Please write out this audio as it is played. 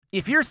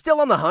If you're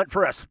still on the hunt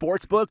for a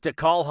sportsbook to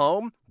call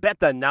home,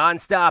 bet the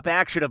nonstop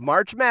action of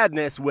March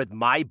Madness with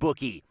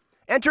MyBookie.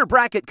 Enter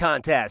bracket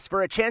contests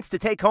for a chance to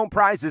take home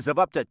prizes of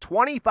up to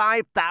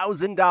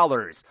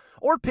 $25,000,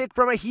 or pick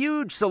from a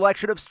huge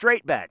selection of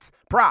straight bets,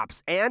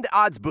 props, and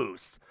odds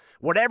boosts.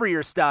 Whatever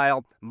your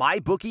style,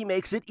 MyBookie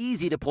makes it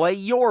easy to play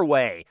your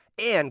way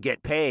and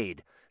get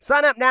paid.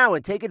 Sign up now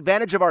and take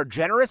advantage of our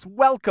generous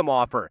welcome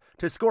offer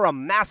to score a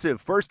massive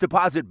first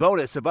deposit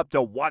bonus of up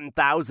to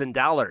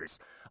 $1,000.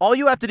 All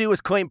you have to do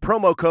is claim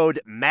promo code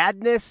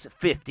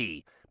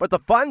MADNESS50. But the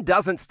fun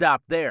doesn't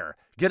stop there.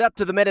 Get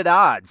up-to-the-minute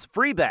odds,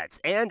 free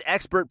bets, and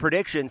expert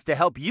predictions to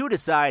help you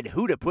decide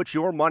who to put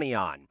your money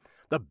on.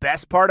 The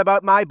best part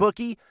about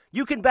MyBookie?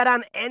 You can bet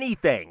on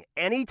anything,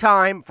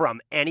 anytime, from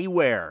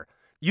anywhere.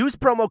 Use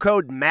promo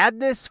code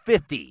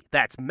MADNESS50,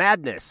 that's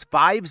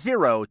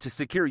MADNESS50, to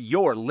secure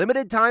your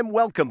limited-time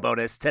welcome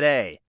bonus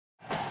today.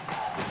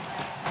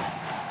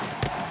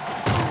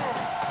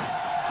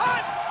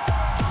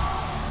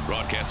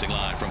 Broadcasting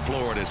live from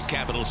Florida's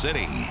capital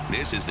city,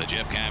 this is the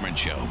Jeff Cameron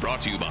Show,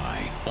 brought to you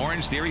by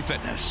Orange Theory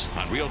Fitness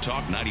on Real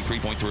Talk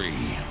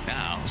 93.3.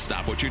 Now,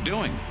 stop what you're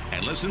doing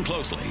and listen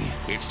closely.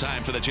 It's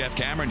time for the Jeff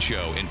Cameron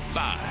Show in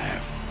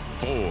 5,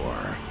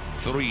 4,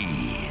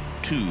 3,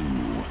 2,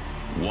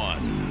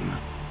 1.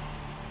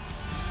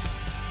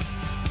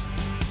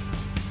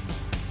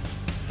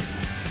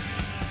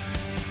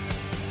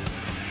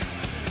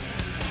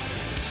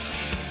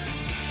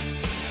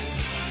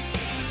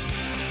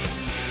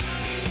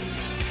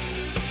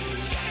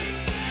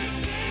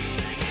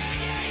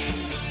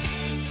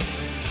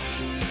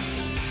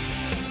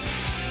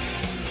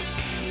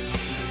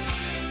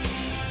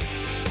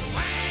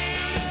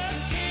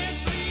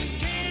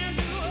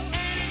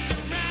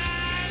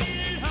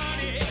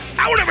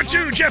 Hour number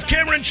 2, Jeff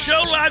Cameron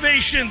Show,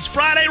 Livations,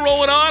 Friday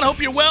rolling on.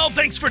 Hope you're well.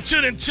 Thanks for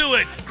tuning to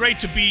it. Great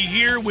to be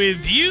here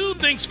with you.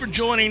 Thanks for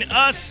joining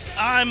us.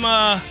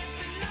 I'm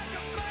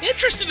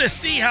interested to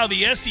see how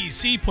the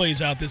SEC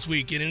plays out this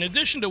weekend. In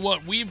addition to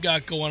what we've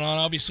got going on,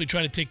 obviously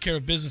trying to take care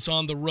of business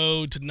on the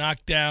road to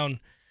knock down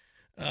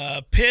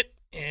Pitt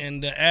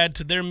and add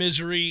to their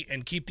misery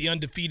and keep the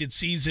undefeated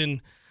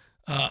season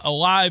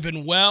alive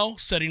and well,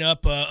 setting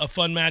up a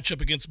fun matchup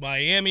against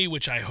Miami,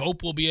 which I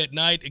hope will be at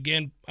night.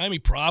 Again, Miami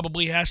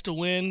probably has to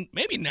win.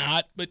 Maybe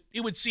not, but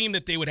it would seem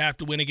that they would have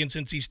to win against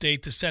NC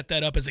State to set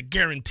that up as a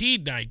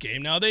guaranteed night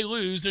game. Now, they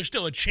lose. There's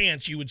still a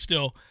chance you would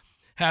still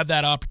have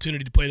that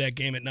opportunity to play that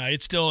game at night.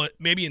 It's still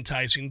maybe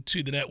enticing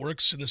to the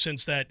networks in the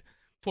sense that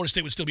Florida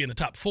State would still be in the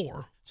top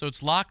 4. So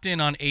it's locked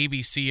in on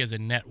ABC as a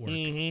network.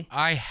 Mm-hmm.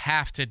 I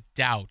have to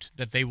doubt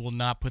that they will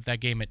not put that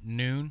game at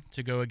noon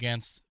to go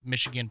against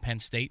Michigan Penn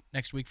State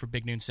next week for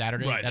Big Noon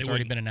Saturday. Right, that's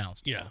already been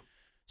announced. Yeah.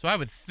 So I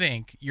would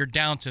think you're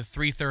down to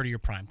 3:30 or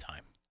prime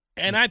time.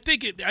 And I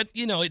think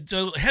it's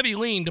a heavy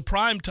lean to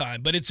prime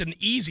time, but it's an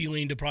easy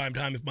lean to prime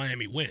time if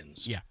Miami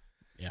wins. Yeah.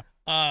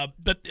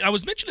 But I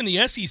was mentioning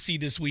the SEC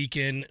this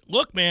weekend.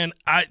 Look, man,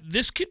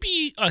 this could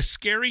be a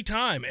scary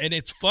time, and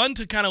it's fun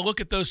to kind of look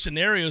at those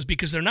scenarios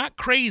because they're not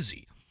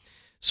crazy.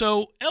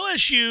 So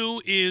LSU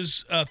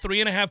is a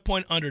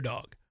 3.5-point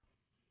underdog,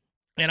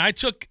 and I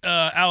took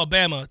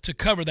Alabama to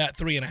cover that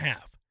 3.5.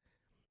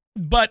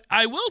 But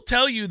I will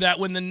tell you that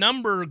when the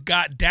number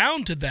got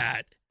down to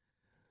that,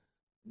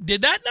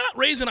 did that not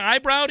raise an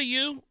eyebrow to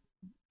you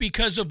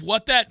because of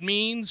what that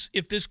means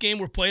if this game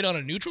were played on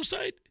a neutral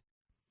site?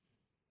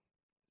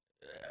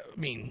 I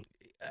mean,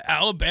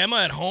 Alabama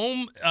at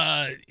home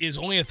is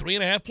only a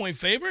 3.5-point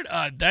favorite.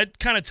 That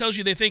kind of tells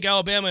you they think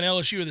Alabama and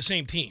LSU are the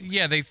same team.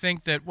 Yeah, they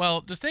think that,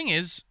 well, the thing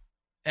is,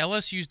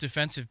 LSU's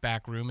defensive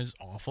back room is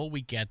awful.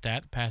 We get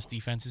that. The pass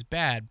defense is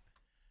bad.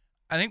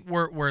 I think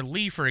where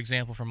Lee, for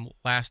example, from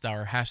last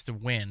hour has to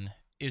win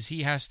is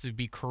he has to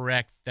be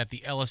correct that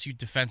the LSU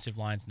defensive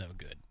line's no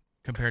good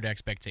compared to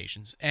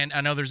expectations. And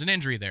I know there's an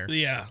injury there.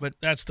 Yeah, but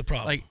that's the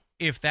problem. Like,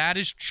 if that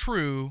is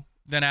true,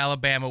 then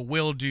Alabama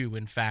will do,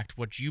 in fact,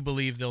 what you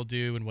believe they'll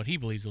do and what he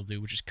believes they'll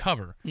do, which is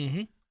cover.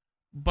 Mm-hmm.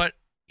 But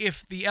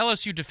if the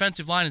LSU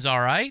defensive line is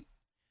all right,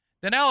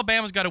 then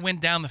Alabama's got to win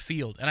down the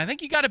field. And I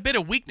think you got a bit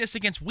of weakness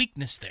against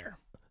weakness there.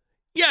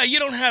 Yeah, you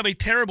don't have a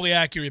terribly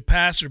accurate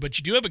passer, but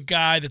you do have a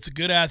guy that's a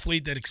good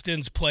athlete that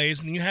extends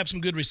plays, and you have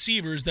some good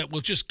receivers that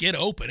will just get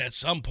open at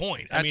some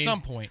point. At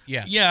some point,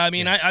 yes. Yeah, I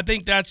mean, yeah. I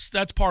think that's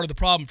part of the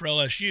problem for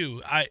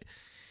LSU.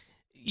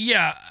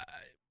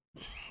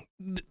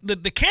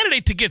 The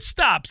candidate to get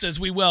stops, as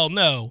we well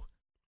know,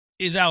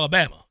 is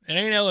Alabama. It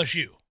ain't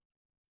LSU.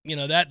 You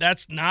know,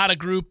 that's not a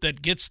group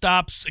that gets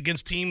stops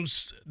against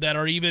teams that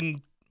are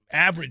even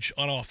average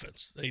on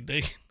offense.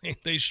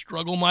 They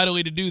struggle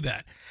mightily to do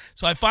that.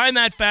 So I find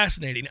that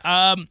fascinating.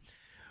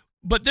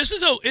 But this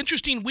is an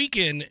interesting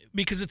weekend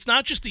because it's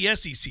not just the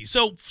SEC.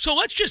 So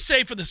let's just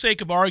say, for the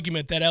sake of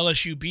argument, that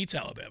LSU beats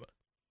Alabama.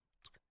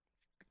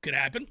 Could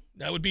happen.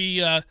 That would be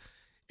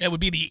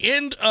the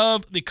end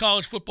of the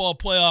college football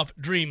playoff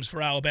dreams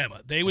for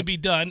Alabama. They would be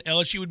done.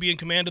 LSU would be in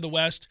command of the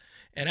West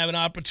and have an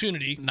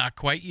opportunity. Not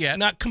quite yet.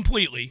 Not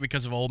completely.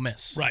 Because of Ole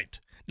Miss. Right.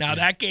 Now,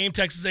 that game,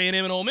 Texas A&M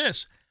and Ole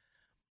Miss,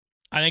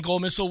 I think Ole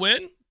Miss will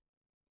win.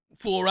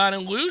 fool around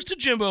and lose to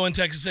Jimbo and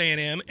Texas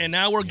A&M, and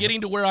now we're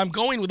getting to where I'm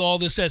going with all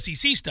this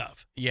SEC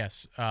stuff.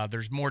 Yes,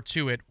 there's more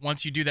to it.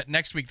 Once you do that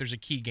next week, there's a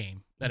key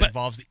game that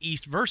involves the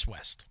East versus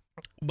West.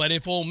 But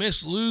if Ole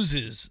Miss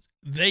loses,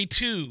 they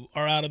too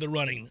are out of the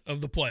running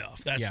of the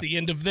playoff. That's the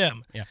end of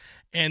them. Yeah.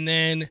 And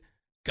then,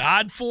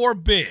 God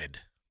forbid,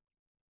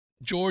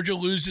 Georgia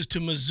loses to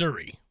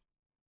Missouri.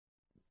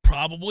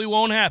 Probably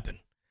won't happen.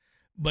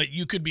 But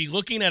you could be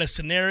looking at a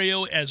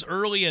scenario as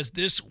early as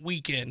this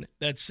weekend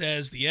that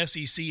says the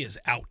SEC is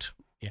out.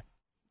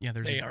 Yeah,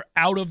 they are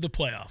out of the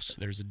playoffs.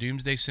 There's a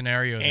doomsday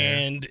scenario there.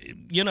 And,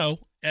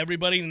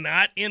 everybody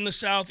not in the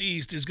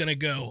Southeast is going to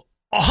go,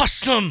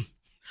 awesome.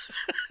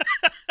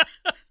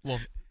 Well,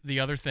 the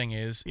other thing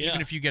is,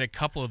 even if you get a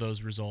couple of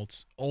those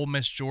results, Ole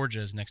Miss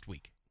Georgia is next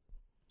week.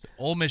 So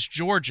Ole Miss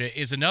Georgia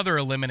is another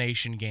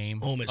elimination game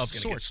Ole Miss of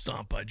is going to get sorts.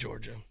 stomped by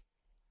Georgia.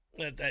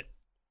 That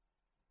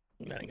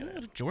ain't gonna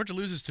happen. If Georgia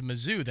loses to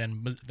Mizzou,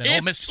 then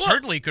Ole Miss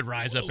certainly could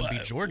rise up and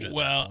beat Georgia.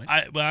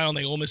 I don't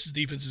think Ole Miss's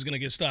defense is going to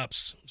get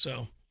stops.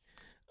 So,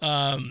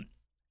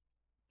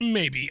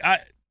 maybe. I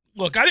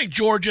think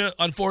Georgia,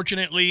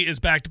 unfortunately, is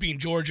back to being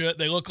Georgia.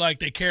 They look like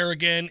they care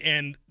again,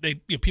 and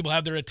people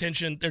have their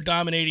attention. They're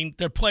dominating.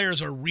 Their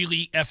players are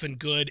really effing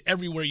good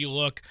everywhere you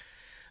look.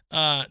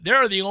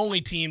 They're the only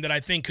team that I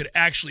think could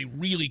actually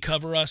really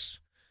cover us.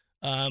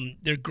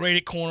 They're great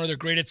at corner. They're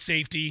great at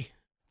safety.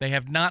 They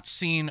have not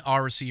seen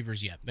our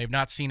receivers yet. They've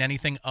not seen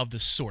anything of the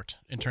sort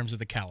in terms of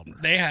the caliber.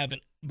 They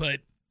haven't, but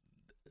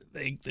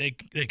they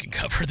can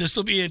cover. This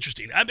will be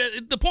interesting. I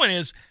bet the point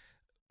is,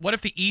 what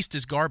if the East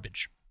is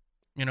garbage?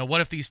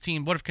 What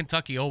if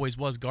Kentucky always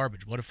was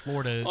garbage? What if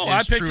Florida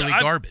is truly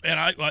garbage? And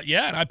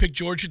I picked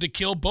Georgia to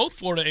kill both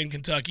Florida and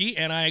Kentucky,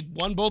 and I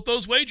won both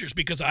those wagers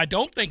because I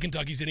don't think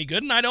Kentucky's any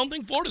good, and I don't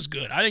think Florida's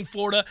good. I think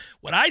Florida,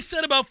 what I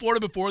said about Florida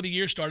before the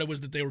year started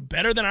was that they were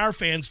better than our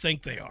fans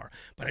think they are,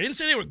 but I didn't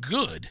say they were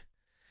good.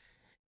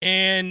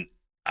 And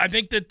I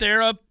think that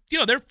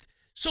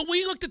so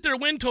we looked at their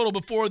win total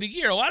before the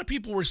year. A lot of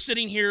people were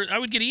sitting here, I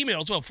would get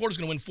emails, well, Florida's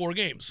going to win 4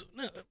 games.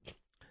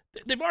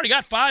 They've already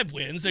got 5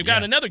 wins. They've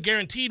got another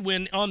guaranteed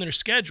win on their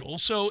schedule,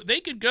 so they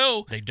could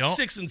go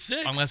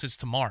 6-6 unless it's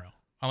tomorrow.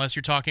 Unless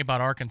you're talking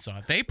about Arkansas,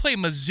 they play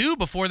Mizzou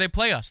before they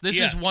play us. This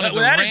is one of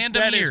the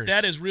random years.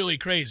 That is really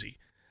crazy.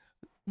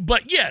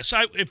 But yes,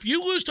 if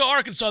you lose to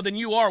Arkansas, then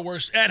you are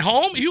worse. At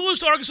home, you lose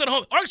to Arkansas at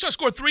home. Arkansas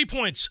scored 3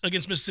 points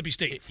against Mississippi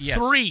State. Yes.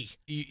 3.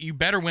 You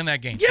better win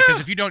that game. Yeah.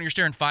 Because if you don't, you're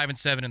staring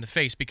 5-7 in the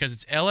face because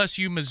it's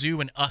LSU,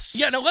 Mizzou, and us.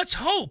 Yeah, now let's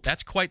hope.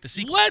 That's quite the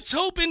sequence. Let's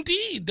hope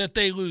indeed that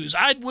they lose.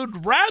 I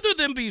would rather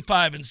them be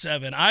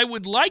 5-7. I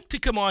would like to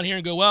come on here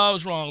and go, well, I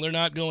was wrong. They're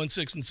not going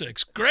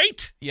 6-6.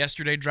 Great.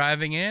 Yesterday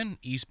driving in,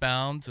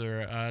 westbound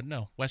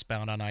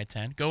on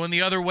I-10. Going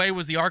the other way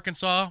was the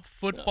Arkansas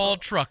football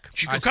truck.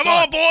 Come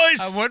on, boys.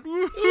 I went,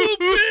 ooh,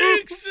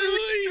 big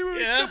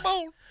silly. Yeah. Come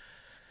on.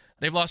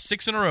 They've lost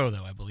 6 in a row,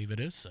 though, I believe it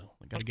is, so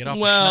we got to get off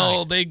the schneid.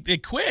 Well, they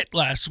quit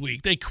last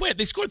week. They quit.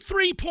 They scored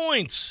 3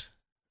 points.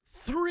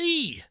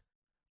 3.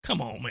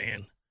 Come on,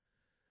 man.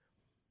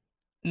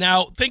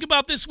 Now, think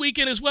about this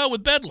weekend as well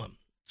with Bedlam.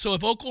 So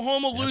if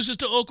Oklahoma loses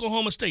to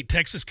Oklahoma State,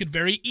 Texas could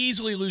very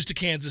easily lose to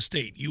Kansas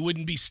State. You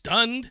wouldn't be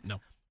stunned. No.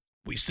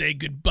 We say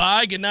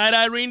goodbye, good night,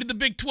 Irene, to the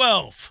Big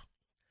 12.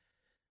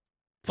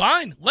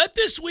 Fine. Let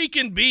this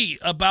weekend be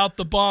about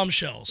the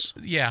bombshells.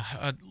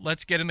 Yeah.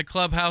 Let's get in the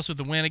clubhouse with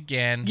the win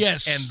again.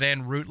 Yes. And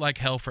then root like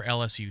hell for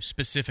LSU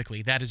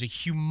specifically. That is a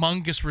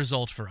humongous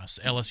result for us,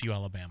 LSU,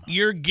 Alabama.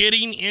 You're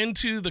getting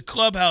into the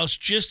clubhouse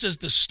just as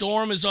the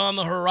storm is on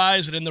the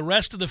horizon and the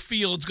rest of the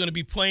field's going to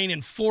be playing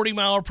in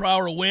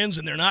 40-mile-per-hour winds,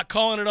 and they're not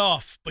calling it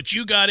off. But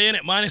you got in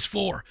at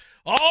 -4.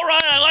 All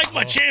right, I like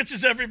my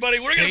chances, everybody.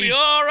 We're going to be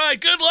all right.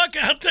 Good luck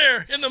out there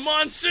in the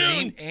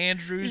monsoon. St.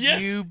 Andrews,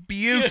 you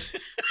beaut.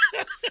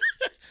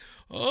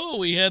 Oh,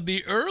 we had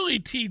the early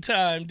tea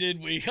time,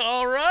 did we?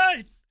 All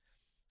right.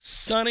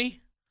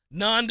 Sunny,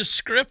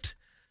 nondescript.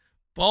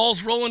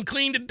 Balls rolling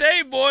clean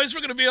today, boys.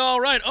 We're going to be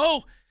all right.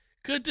 Oh,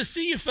 good to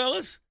see you,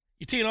 fellas.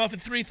 You teeing off at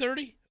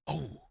 3:30?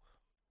 Oh.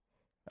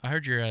 I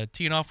heard you're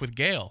teeing off with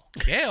Gale.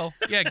 Gale?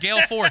 Yeah,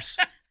 Gale Force.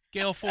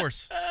 Gale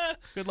Force.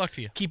 Good luck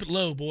to you. Keep it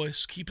low,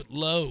 boys. Keep it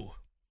low.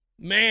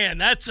 Man,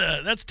 that's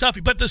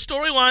toughy. But the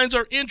storylines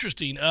are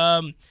interesting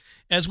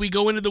as we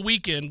go into the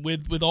weekend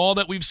with all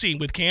that we've seen.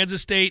 With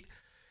Kansas State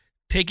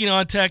taking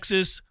on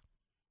Texas,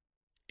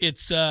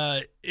 it's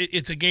a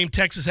game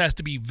Texas has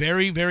to be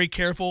very, very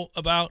careful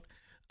about.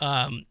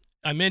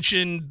 I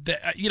mentioned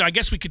that, I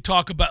guess we could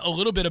talk about a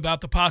little bit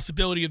about the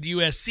possibility of the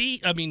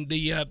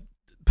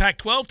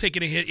Pac-12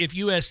 taking a hit if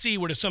USC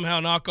were to somehow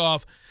knock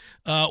off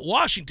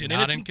Washington.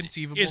 Not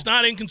inconceivable. It's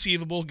not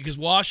inconceivable because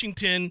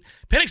Washington,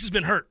 Penix has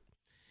been hurt.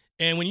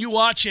 And when you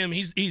watch him,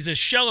 he's a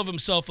shell of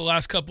himself the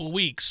last couple of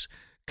weeks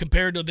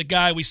compared to the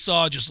guy we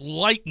saw just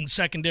lighten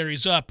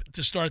secondaries up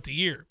to start the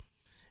year.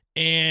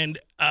 And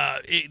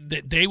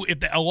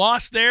if a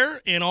loss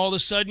there, and all of a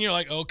sudden you're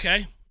like,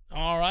 okay,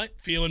 all right,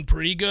 feeling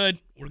pretty good.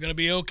 We're going to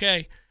be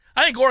okay.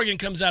 I think Oregon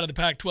comes out of the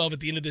Pac-12 at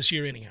the end of this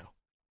year anyhow.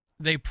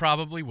 They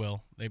probably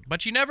will.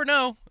 But you never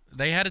know.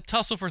 they had a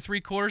tussle for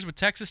 3 quarters with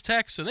Texas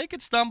Tech, so they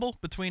could stumble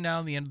between now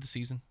and the end of the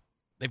season.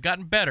 They've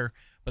gotten better,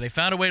 but they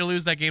found a way to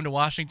lose that game to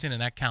Washington,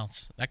 and that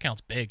counts. That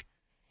counts big.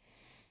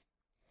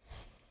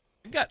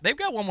 They've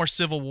got one more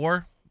Civil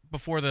War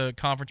before the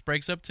conference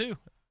breaks up, too.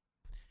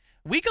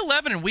 Week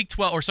 11 and Week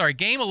 12, or sorry,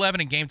 Game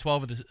 11 and Game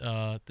 12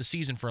 of the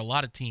season for a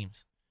lot of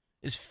teams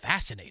is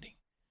fascinating.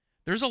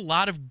 There's a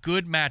lot of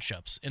good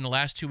matchups in the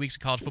last 2 weeks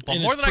of college football,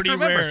 and more than I can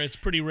remember. It's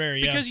pretty rare,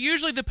 yeah. Because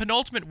usually the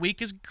penultimate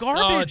week is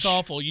garbage. Oh, it's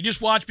awful. You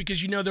just watch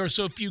because you know there are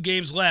so few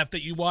games left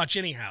that you watch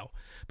anyhow.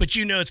 But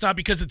you know it's not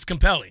because it's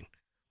compelling.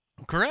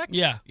 Correct.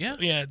 Yeah.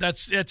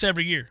 That's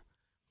every year.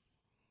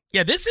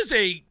 Yeah, this is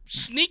a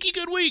sneaky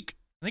good week.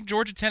 I think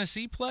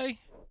Georgia-Tennessee play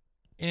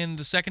in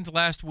the second to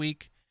last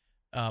week.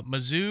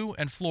 Mizzou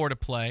and Florida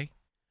play.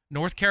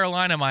 North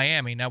Carolina,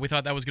 Miami. Now, we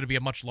thought that was going to be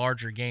a much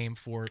larger game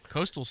for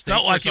Coastal State.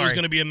 Felt like it was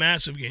going to be a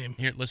massive game.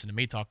 Here, listen to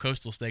me talk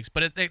Coastal Stakes,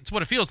 but it's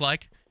what it feels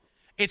like.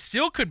 It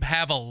still could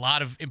have a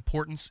lot of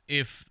importance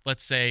if,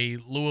 let's say,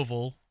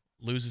 Louisville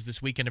loses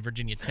this weekend to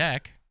Virginia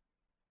Tech,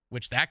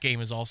 which that game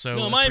is also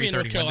no, Miami and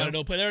North Carolina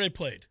don't play. They already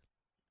played.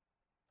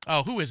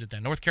 Oh, who is it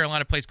then? North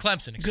Carolina plays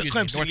Clemson. Excuse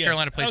me. North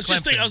Carolina plays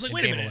Clemson. I was like,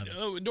 wait a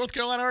minute. North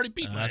Carolina already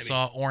beat Miami. I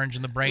saw orange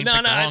in the brain. No,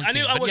 I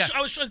knew. I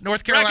was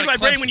North Carolina. My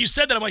brain when you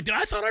said that. I'm like,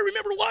 I thought I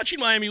remember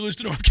watching Miami lose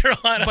to North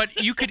Carolina. But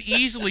you could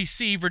easily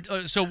see.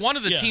 So one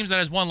of the teams that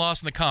has one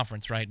loss in the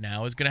conference right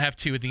now is going to have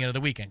 2 at the end of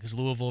the weekend because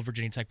Louisville and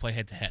Virginia Tech play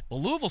head to head.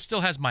 Well, Louisville still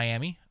has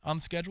Miami on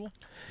the schedule,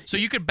 so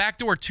you could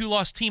backdoor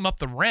 2-loss team up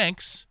the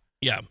ranks.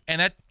 Yeah,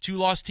 and that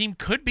 2-loss team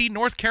could be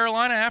North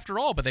Carolina after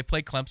all, but they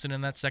play Clemson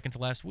in that second to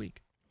last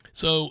week.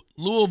 So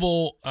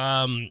Louisville,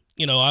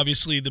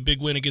 obviously the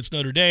big win against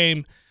Notre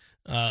Dame.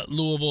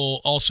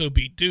 Louisville also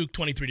beat Duke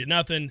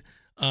 23-0.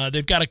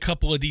 They've got a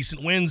couple of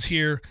decent wins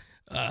here.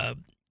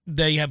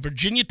 They have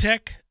Virginia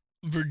Tech,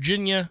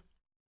 Virginia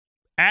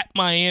at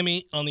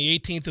Miami on the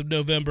 18th of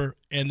November,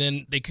 and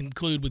then they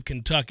conclude with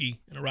Kentucky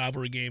in a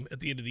rivalry game at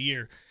the end of the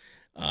year.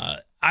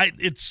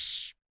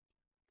 It's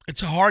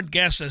a hard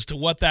guess as to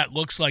what that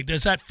looks like.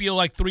 Does that feel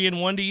like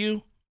 3-1 to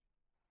you?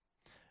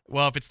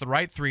 Well, if it's the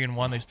right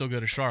 3-1, they still go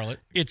to Charlotte.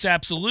 It's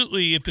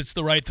absolutely, if it's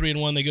the right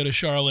 3-1, they go to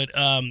Charlotte.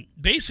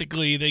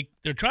 Basically,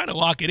 they're trying to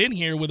lock it in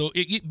here with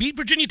beat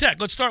Virginia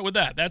Tech. Let's start with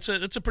that. That's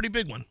a pretty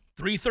big one.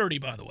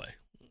 3:30, by the way.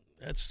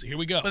 Here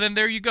we go. But then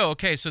there you go.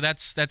 Okay, so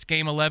that's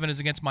game 11 is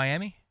against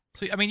Miami.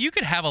 So I mean, you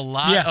could have a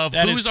lot of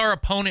who's our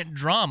opponent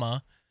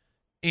drama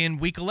in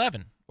week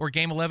 11 or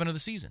game 11 of the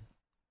season.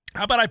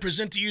 How about I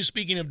present to you,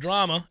 speaking of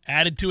drama,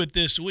 added to it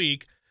this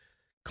week,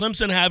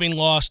 Clemson having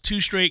lost 2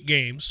 straight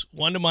games,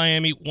 one to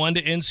Miami, one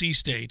to NC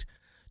State,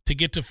 to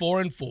get to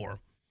 4-4.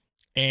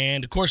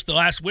 And, of course, the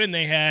last win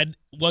they had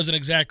wasn't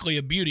exactly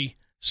a beauty,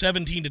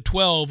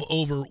 17-12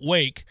 over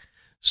Wake.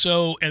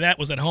 So, and that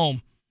was at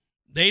home.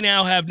 They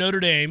now have Notre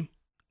Dame,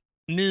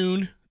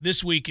 noon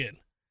this weekend.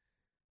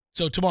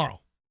 So tomorrow,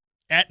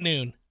 at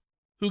noon,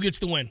 who gets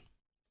the win?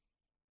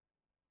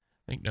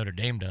 I think Notre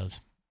Dame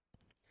does.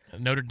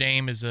 Notre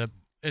Dame is a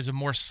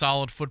more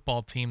solid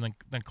football team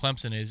than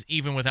Clemson is,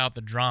 even without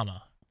the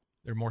drama.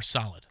 They're more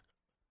solid.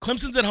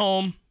 Clemson's at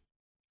home,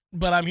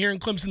 but I'm hearing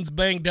Clemson's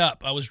banged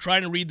up. I was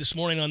trying to read this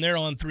morning on their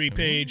On3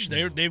 page.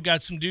 They've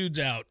got some dudes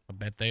out. I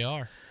bet they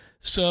are.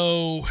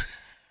 So,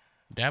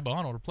 Dab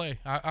Arnold to play.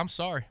 I'm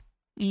sorry.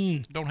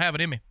 Don't have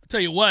it in me. I'll tell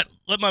you what,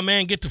 let my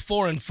man get to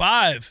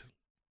 4-5.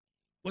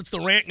 What's the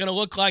rant going to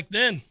look like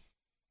then?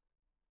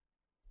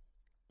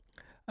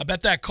 I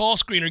bet that call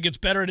screener gets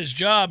better at his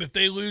job if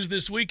they lose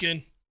this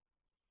weekend.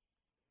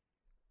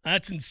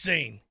 That's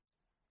insane.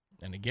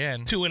 And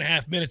again,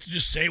 2.5 minutes to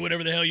just say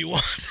whatever the hell you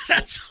want.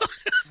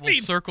 We'll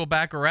circle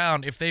back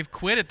around. If they've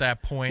quit at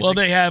that point. Well,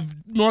 they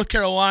have North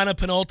Carolina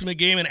penultimate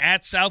game and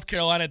at South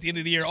Carolina at the end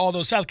of the year,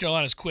 although South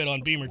Carolina's quit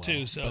on Beamer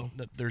too. So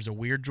there's a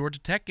weird Georgia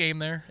Tech game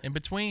there in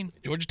between.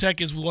 Georgia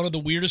Tech is one of the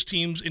weirdest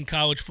teams in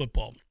college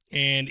football,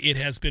 and it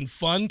has been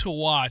fun to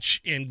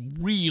watch and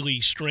really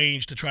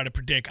strange to try to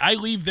predict. I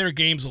leave their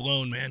games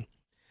alone, man.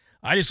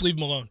 I just leave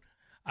them alone.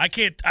 I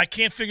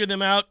can't figure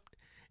them out.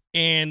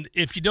 And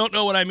if you don't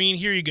know what I mean,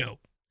 here you go.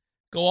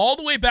 Go all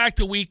the way back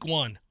to week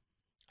 1.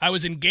 I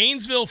was in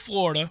Gainesville,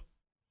 Florida,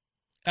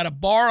 at a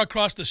bar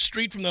across the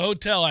street from the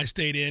hotel I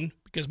stayed in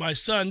because my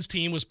son's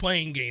team was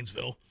playing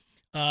Gainesville.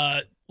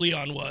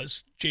 Leon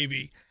was,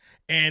 JV.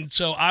 And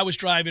so I was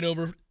driving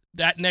over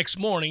that next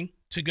morning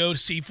to go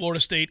see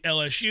Florida State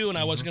LSU, and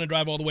I wasn't going to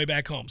drive all the way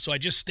back home. So I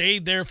just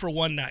stayed there for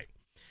one night.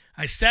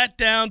 I sat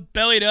down,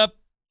 bellied up,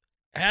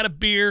 had a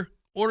beer,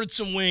 ordered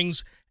some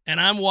wings, and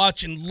I'm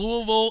watching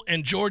Louisville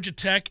and Georgia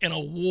Tech in a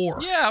war.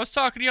 Yeah, I was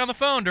talking to you on the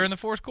phone during the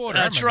fourth quarter.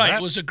 That's right.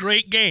 It was a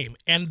great game.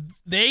 And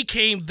they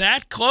came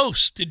that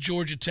close to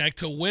Georgia Tech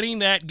to winning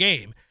that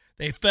game.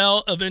 They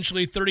fell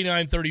eventually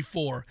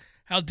 39-34.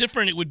 How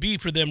different it would be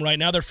for them right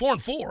now. They're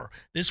 4-4.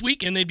 This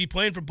weekend they'd be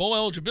playing for bowl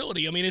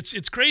eligibility. I mean,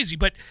 it's crazy.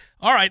 But,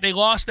 all right, they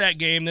lost that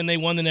game. Then they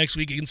won the next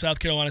week against South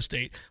Carolina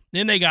State.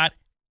 Then they got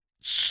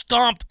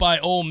stomped by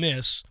Ole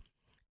Miss.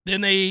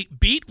 Then they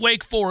beat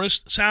Wake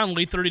Forest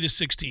soundly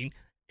 30-16.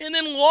 And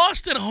then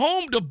lost at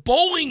home to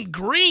Bowling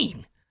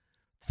Green,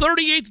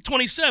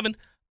 38-27,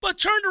 but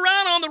turned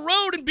around on the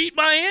road and beat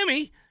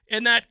Miami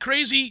in that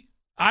crazy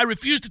I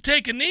refuse to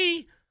take a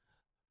knee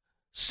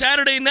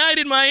Saturday night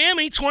in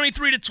Miami,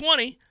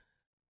 23-20.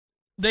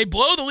 They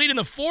blow the lead in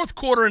the fourth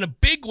quarter in a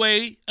big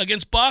way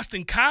against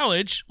Boston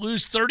College,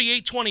 lose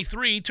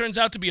 38-23, turns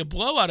out to be a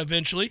blowout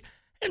eventually,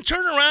 and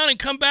turn around and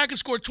come back and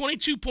score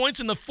 22 points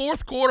in the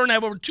fourth quarter and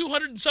have over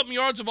 200 and something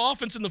yards of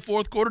offense in the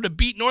fourth quarter to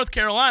beat North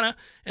Carolina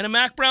in a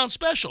Mac Brown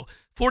special,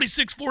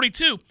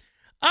 46-42.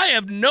 I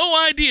have no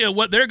idea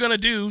what they're going to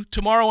do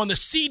tomorrow on the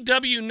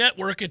CW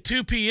network at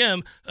 2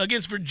 p.m.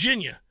 against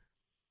Virginia.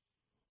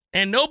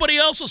 And nobody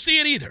else will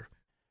see it either.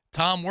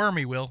 Tom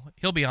Wormy will.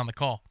 He'll be on the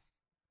call.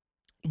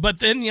 But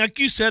then, like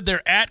you said,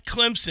 they're at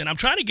Clemson. I'm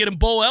trying to get them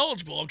bowl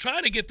eligible. I'm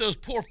trying to get those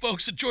poor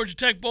folks at Georgia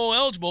Tech bowl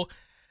eligible.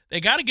 They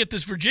got to get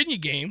this Virginia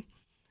game,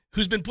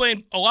 who's been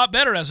playing a lot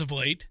better as of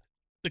late.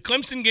 The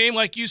Clemson game,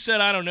 like you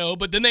said, I don't know.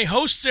 But then they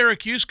host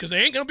Syracuse because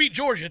they ain't going to beat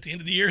Georgia at the end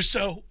of the year.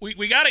 So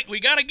we got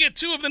to get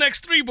 2 of the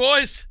next 3,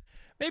 boys.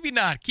 Maybe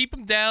not. Keep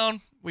them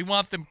down. We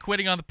want them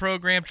quitting on the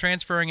program,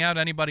 transferring out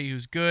anybody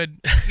who's good.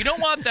 You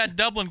don't want that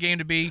Dublin game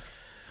to be,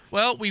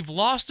 well, we've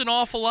lost an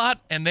awful lot,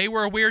 and they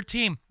were a weird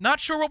team. Not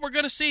sure what we're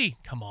going to see.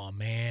 Come on,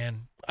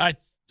 man. I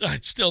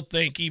still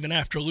think even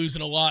after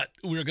losing a lot,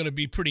 we're going to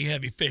be pretty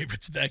heavy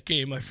favorites in that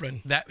game, my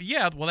friend.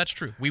 Well, that's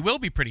true. We will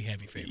be pretty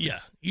heavy favorites. Yeah,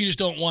 you just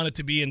don't want it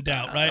to be in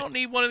doubt, right? I don't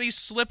need one of these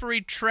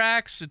slippery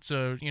tracks. It's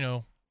a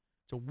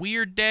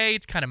weird day.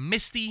 It's kind of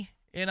misty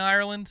in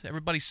Ireland.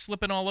 Everybody's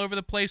slipping all over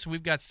the place, and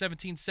we've got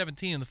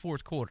 17-17 in the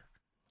fourth quarter.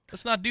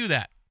 Let's not do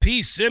that.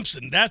 P.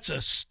 Simpson, that's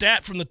a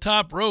stat from the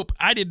top rope.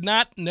 I did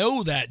not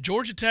know that.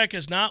 Georgia Tech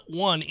has not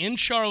won in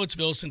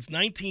Charlottesville since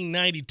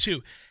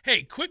 1992.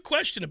 Hey, quick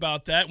question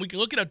about that. We can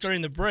look it up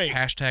during the break.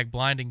 #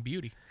 blinding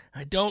beauty.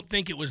 I don't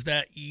think it was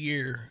that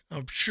year.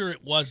 I'm sure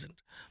it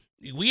wasn't.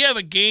 We have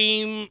a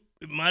game,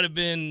 it might have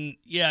been,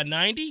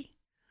 90,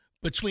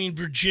 between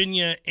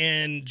Virginia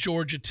and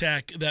Georgia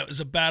Tech. That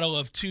was a battle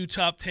of 2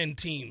 top 10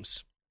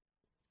 teams,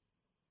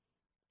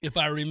 if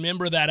I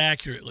remember that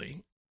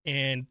accurately.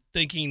 And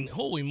thinking,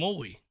 holy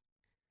moly,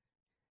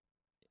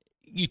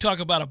 you talk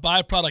about a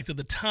byproduct of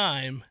the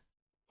time.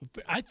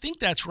 I think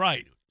that's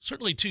right.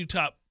 Certainly 2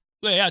 top.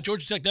 Well, yeah,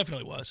 Georgia Tech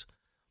definitely was.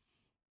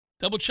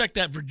 Double check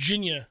that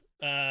Virginia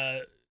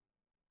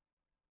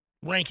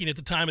ranking at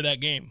the time of that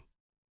game.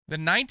 The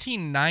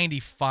 1990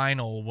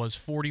 final was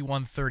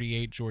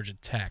 41-38 Georgia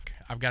Tech.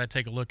 I've got to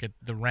take a look at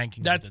the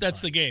rankings.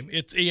 That's the game.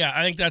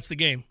 I think that's the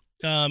game.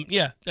 I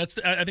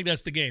think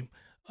that's the game.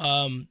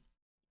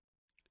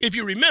 If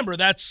you remember,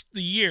 that's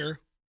the year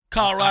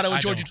Colorado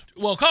and Georgia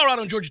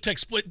Tech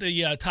split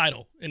the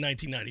title in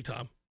 1990,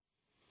 Tom.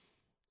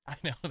 I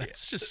know.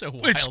 That's just so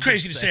wild. It's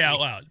crazy to say out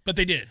loud, but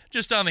they did.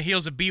 Just on the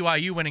heels of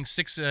BYU winning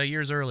 6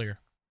 years earlier,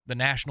 the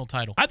national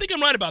title. I think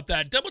I'm right about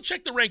that. Double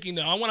check the ranking,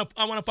 though. I want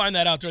to find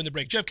that out during the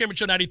break. Jeff Cameron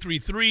Show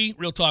 93.3,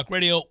 Real Talk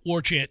Radio,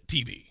 War Chant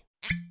TV.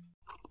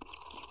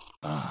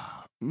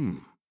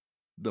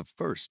 The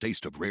first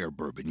taste of rare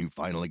bourbon you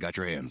finally got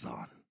your hands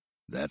on.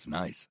 That's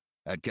nice.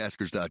 At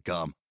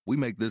Caskers.com, we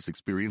make this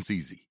experience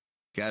easy.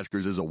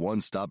 Caskers is a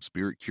one-stop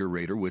spirit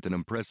curator with an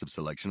impressive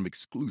selection of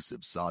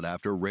exclusive,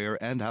 sought-after,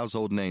 rare, and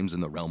household names in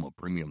the realm of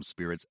premium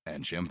spirits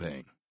and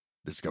champagne.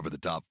 Discover the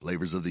top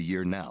flavors of the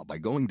year now by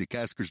going to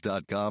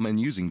Caskers.com and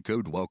using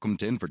code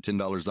WELCOME10 for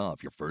 $10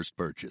 off your first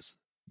purchase.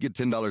 Get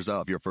 $10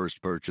 off your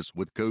first purchase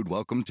with code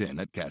WELCOME10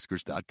 at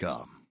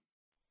Caskers.com.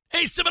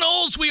 Hey,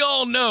 Seminoles, we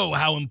all know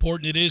how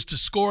important it is to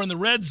score in the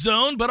red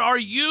zone, but are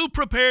you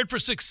prepared for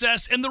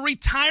success in the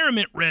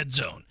retirement red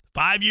zone?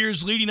 5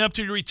 years leading up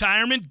to your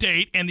retirement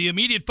date and the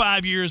immediate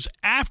 5 years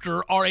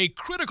after are a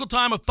critical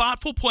time of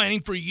thoughtful planning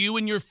for you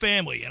and your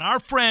family. And our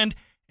friend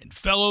and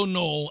fellow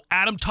Knoll,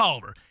 Adam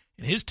Tolliver,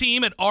 and his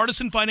team at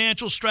Artisan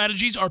Financial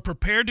Strategies are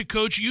prepared to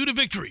coach you to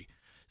victory.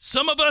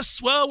 Some of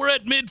us, well, we're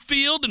at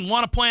midfield and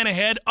want to plan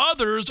ahead.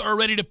 Others are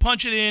ready to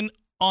punch it in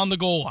on the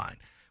goal line.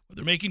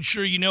 They're making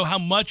sure you know how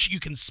much you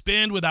can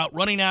spend without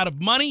running out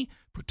of money,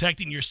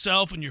 protecting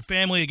yourself and your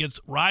family against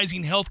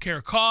rising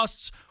healthcare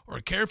costs, or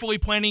carefully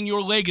planning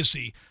your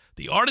legacy.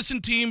 The Artisan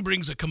team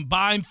brings a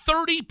combined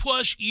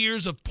 30-plus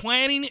years of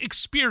planning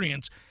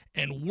experience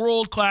and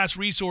world-class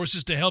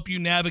resources to help you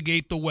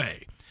navigate the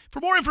way. For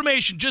more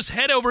information, just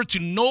head over to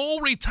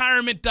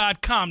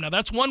KnollRetirement.com. Now,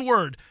 that's one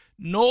word,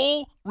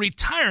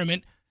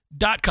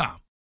 KnollRetirement.com.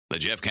 The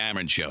Jeff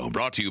Cameron Show,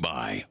 brought to you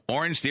by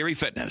Orange Theory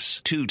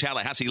Fitness. 2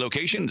 Tallahassee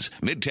locations,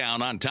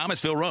 Midtown on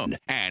Thomasville Road,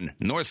 and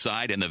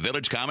Northside in the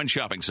Village Common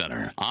Shopping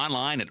Center.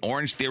 Online at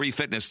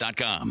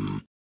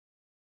orangetheoryfitness.com.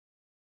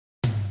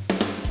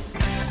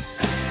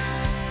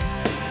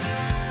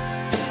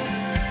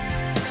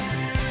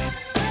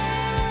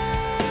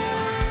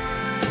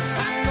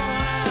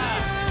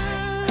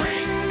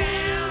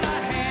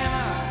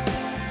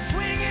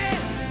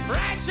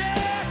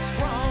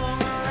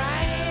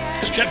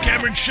 Jeff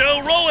Cameron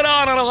Show, rolling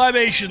on a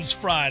Libations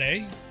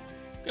Friday.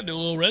 Got to do a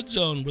little red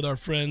zone with our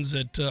friends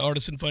at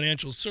Artisan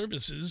Financial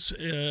Services,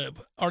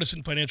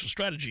 Artisan Financial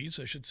Strategies,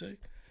 I should say.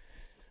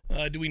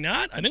 Do we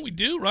not? I think we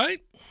do, right?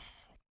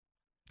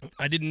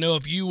 I didn't know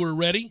if you were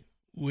ready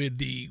with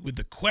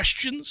the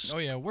questions. Oh,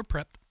 yeah, we're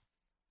prepped.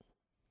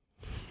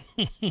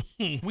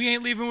 We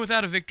ain't leaving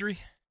without a victory.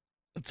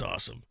 That's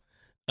awesome.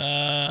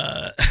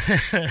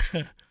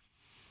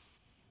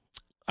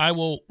 I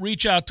will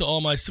reach out to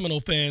all my Seminole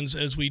fans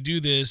as we do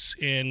this,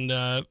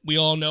 and we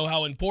all know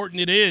how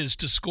important it is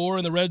to score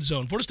in the red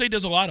zone. Florida State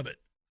does a lot of it.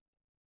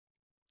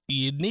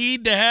 You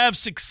need to have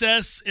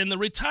success in the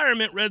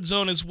retirement red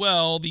zone as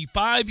well. The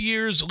 5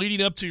 years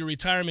leading up to your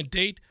retirement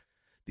date,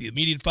 the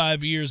immediate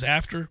 5 years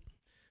after,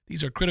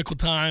 these are critical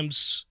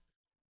times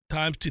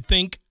to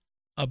think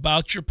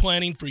about your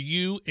planning for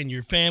you and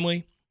your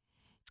family.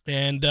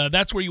 And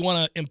that's where you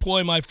want to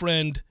employ my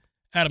friend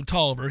Adam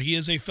Tolliver. He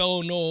is a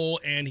fellow Nole,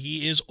 and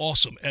he is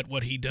awesome at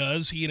what he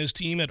does. He and his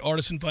team at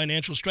Artisan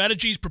Financial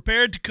Strategies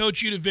prepared to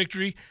coach you to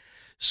victory.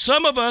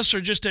 Some of us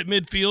are just at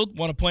midfield,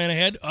 want to plan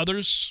ahead.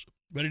 Others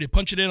ready to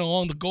punch it in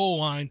along the goal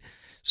line.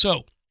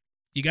 So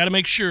you got to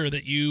make sure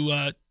that you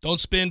don't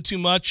spend too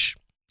much,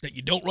 that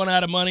you don't run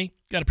out of money.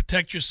 Got to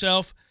protect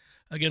yourself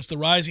against the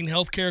rising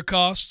healthcare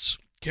costs.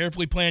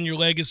 Carefully plan your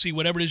legacy,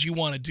 whatever it is you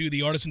want to do.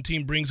 The Artisan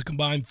team brings a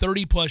combined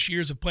 30-plus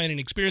years of planning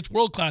experience,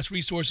 world-class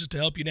resources to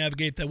help you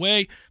navigate that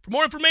way. For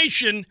more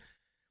information,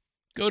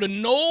 go to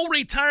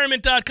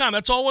NoleRetirement.com.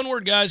 That's all one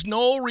word, guys,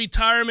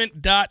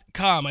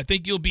 NoleRetirement.com. I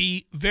think you'll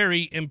be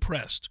very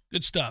impressed.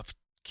 Good stuff.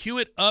 Cue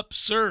it up,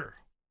 sir.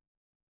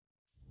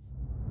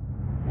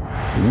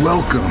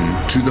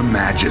 Welcome to the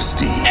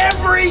majesty.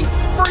 Every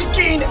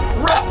freaking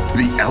rep.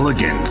 The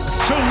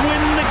elegance. To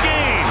win the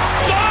game.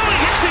 Oh, he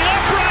hits the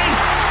upright.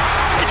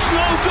 It's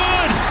no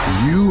good.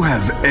 You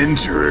have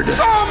entered.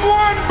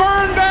 Someone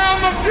burned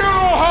down the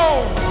funeral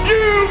home.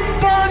 You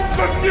burnt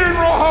the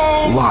funeral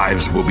home.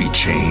 Lives will be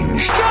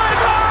changed.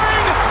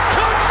 Sideline.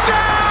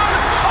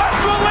 Touchdown.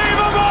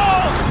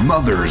 Unbelievable.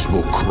 Mothers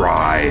will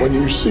cry. When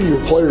you see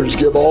your players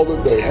give all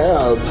that they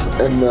have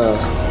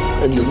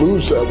and you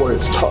lose that way,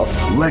 it's tough.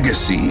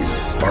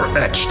 Legacies are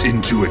etched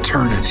into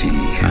eternity.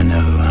 I know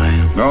who I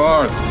am.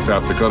 North,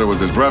 South Dakota was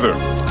his brother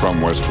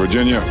from West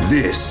Virginia.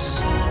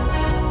 This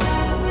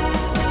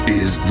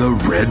is the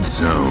Red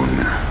Zone.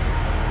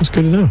 That's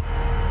good to know.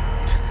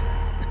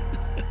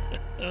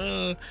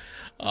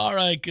 All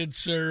right, good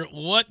sir.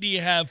 What do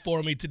you have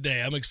for me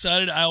today? I'm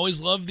excited. I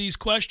always love these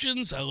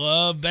questions. I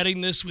love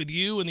vetting this with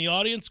you and the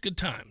audience. Good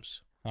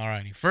times. All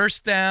righty.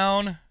 First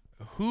down,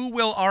 who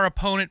will our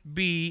opponent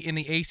be in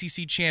the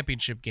ACC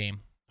championship game?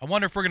 I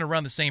wonder if we're going to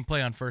run the same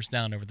play on first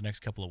down over the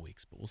next couple of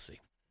weeks, but we'll see.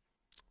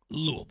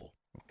 Louisville.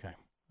 Okay.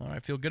 All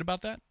right. Feel good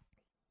about that?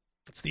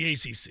 It's the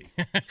ACC.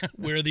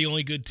 We're the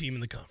only good team in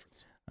the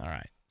conference. All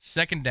right.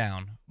 Second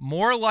down,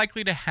 more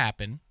likely to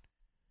happen,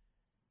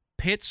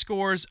 Pitt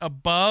scores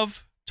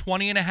above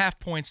 20.5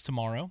 points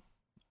tomorrow,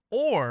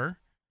 or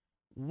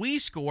we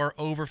score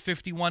over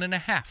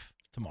 51.5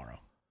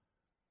 tomorrow.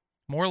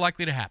 More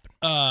likely to happen.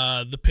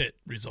 The Pitt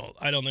result.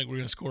 I don't think we're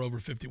going to score over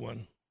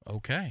 51.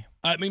 Okay.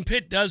 I mean,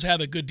 Pitt does have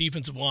a good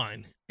defensive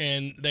line,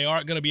 and they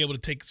are going to be able to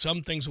take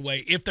some things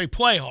away if they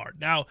play hard.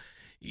 Now,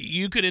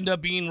 you could end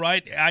up being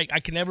right. I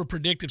can never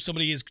predict if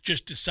somebody has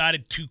just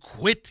decided to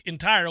quit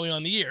entirely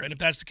on the year, and if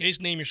that's the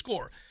case, name your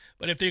score.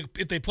 But if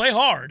they play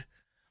hard,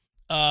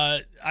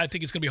 I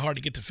think it's going to be hard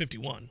to get to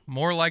 51.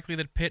 More likely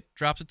that Pitt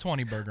drops a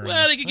 20 burger.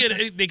 Well,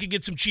 they could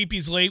get some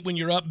cheapies late when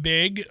you're up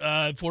big.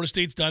 Florida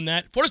State's done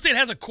that. Florida State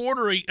has a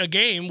quarter a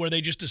game where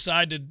they just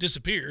decide to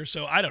disappear,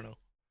 so I don't know.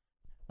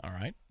 All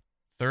right.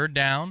 Third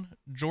down,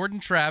 Jordan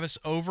Travis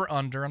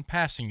over-under on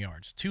passing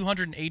yards,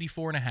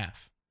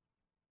 284.5.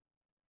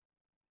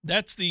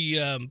 That's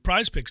the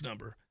Prize Picks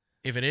number.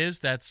 If it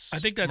is, I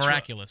think that's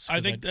miraculous. Right.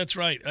 I think that's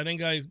right. I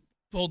think I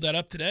pulled that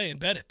up today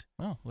and bet it.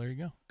 Oh, there you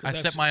go. I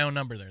set my own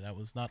number there.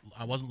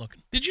 I wasn't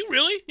looking. Did you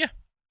really? Yeah.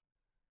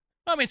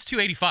 I mean, it's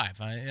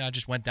 285. I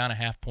just went down a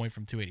half point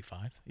from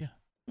 285. Yeah.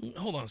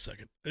 Hold on a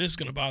second. This is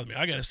going to bother me.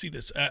 I got to see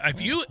this.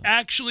 If you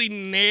actually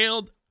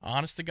nailed...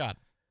 Honest to God.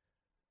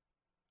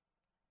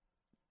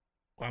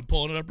 I'm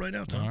pulling it up right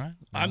now, Tom. All right.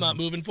 I'm not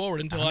moving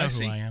forward until I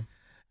see. Who I am.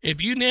 If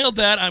you nailed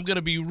that, I'm going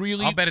to be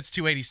really... I'll bet it's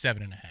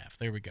 287.5.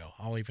 There we go.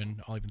 I'll even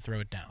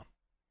throw it down.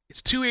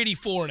 It's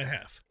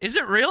 284.5. Is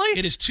it really?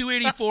 It is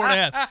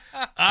 284.5.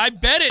 I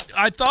bet it.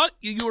 I thought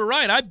you were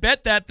right. I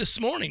bet that this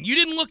morning. You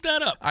didn't look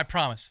that up. I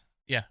promise.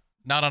 Yeah.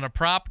 Not on a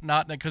prop,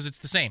 not because it's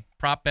the same.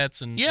 Prop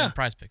bets and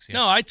Prize Picks. Yeah.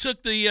 No, I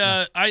took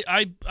the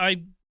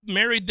I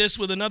married this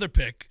with another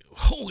pick.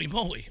 Holy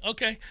moly.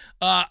 Okay.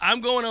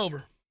 I'm going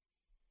over.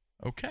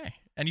 Okay.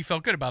 And you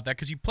felt good about that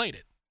because you played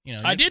it.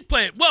 I did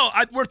play it. Well,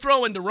 we're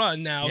throwing to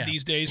run now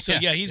these days. So,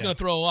 he's going to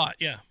throw a lot.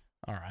 Yeah.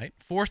 All right.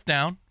 Fourth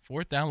down.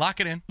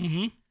 Lock it in.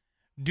 Mm-hmm.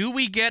 Do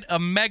we get a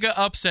mega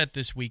upset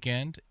this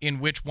weekend in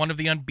which one of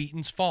the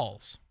unbeatens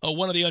falls? Oh,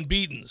 one of the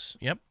unbeatens.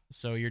 Yep.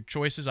 So your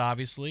choices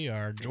obviously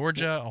are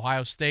Georgia,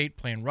 Ohio State,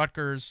 playing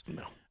Rutgers,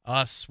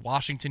 us,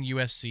 Washington,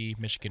 USC,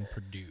 Michigan,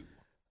 Purdue.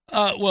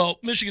 Well,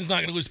 Michigan's not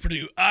going to lose to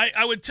Purdue.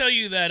 I would tell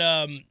you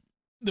that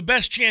the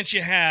best chance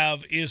you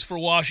have is for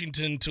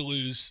Washington to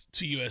lose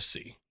to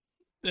USC.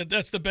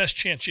 That's the best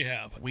chance you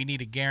have. We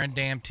need a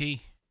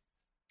guarantee.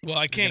 Well,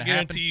 I can't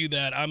guarantee you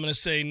that. I'm going to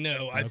say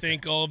no. I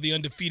think all of the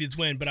undefeateds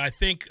win, but I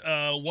think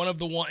a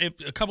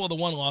couple of the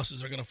one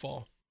losses are going to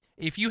fall.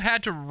 If you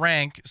had to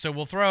rank, so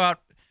we'll throw out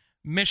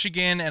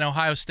Michigan and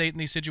Ohio State in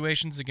these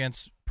situations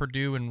against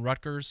Purdue and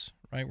Rutgers,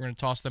 right? We're going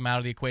to toss them out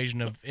of the equation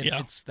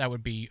that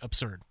would be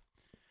absurd.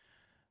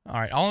 All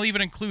right, I'll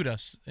even include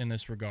us in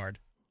this regard.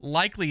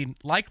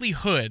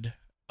 Likelihood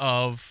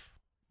of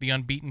the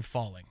unbeaten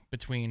falling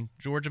between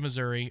Georgia,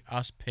 Missouri,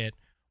 us, Pitt,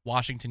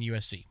 Washington,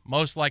 USC.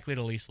 Most likely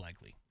to least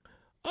likely.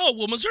 Oh,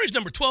 well, Missouri's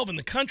number 12 in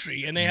the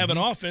country, and they have an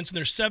offense, and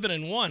they're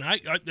 7-1.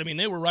 I mean,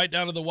 they were right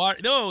down to the wire.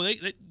 No,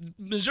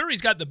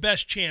 Missouri's got the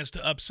best chance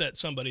to upset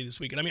somebody this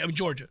weekend. I mean,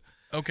 Georgia.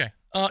 Okay.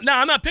 No,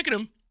 I'm not picking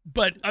them,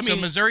 but I mean. So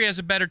Missouri has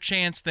a better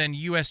chance than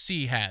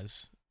USC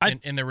has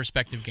in their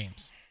respective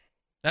games.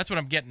 That's what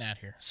I'm getting at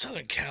here.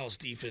 Southern Cal's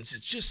defense is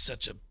just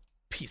such a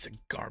piece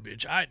of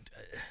garbage.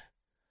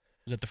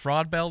 Was it the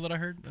fraud bell that I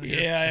heard?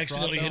 Yeah, I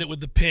accidentally hit it with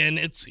the pin.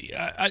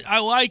 I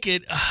like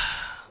it.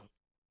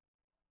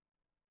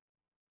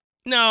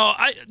 No,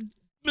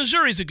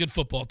 Missouri's a good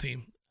football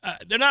team.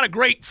 They're not a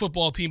great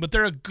football team, but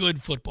they're a good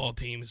football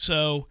team.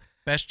 So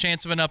best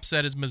chance of an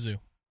upset is Mizzou.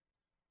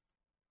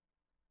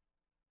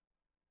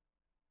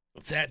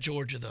 It's at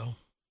Georgia, though.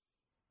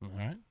 All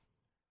right.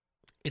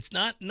 It's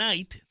not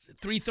night. It's at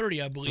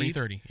 3:30, I believe.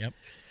 3:30, yep.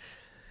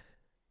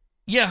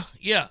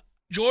 Yeah.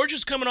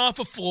 Georgia's coming off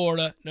of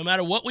Florida. No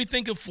matter what we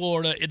think of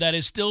Florida, that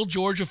is still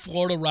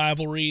Georgia-Florida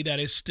rivalry. That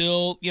is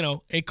still,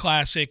 a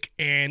classic.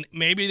 And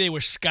maybe they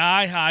were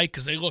sky high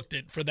because they looked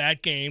it for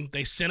that game.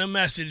 They sent a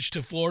message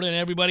to Florida and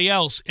everybody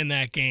else in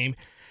that game.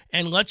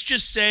 And let's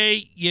just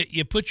say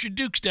you put your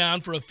dukes down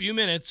for a few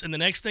minutes, and the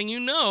next thing you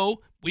know,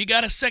 we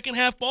got a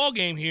second-half ball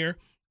game here.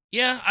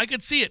 Yeah, I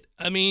could see it.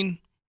 I mean,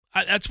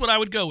 that's what I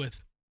would go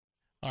with.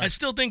 Right. I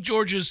still think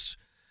Georgia's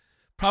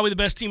probably the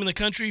best team in the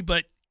country,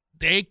 but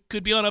they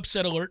could be on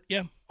upset alert,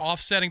 yeah.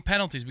 Offsetting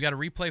penalties. We got to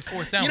replay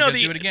fourth down. We got to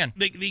do it again.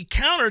 The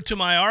counter to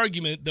my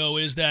argument, though,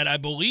 is that I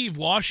believe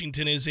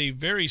Washington is a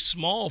very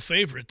small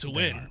favorite to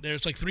win.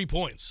 There's like 3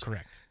 points.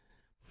 Correct.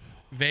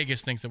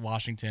 Vegas thinks that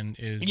Washington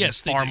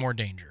is far more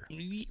danger.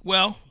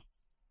 Well,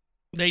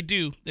 they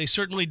do. They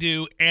certainly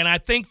do. And I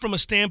think from a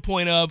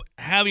standpoint of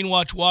having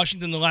watched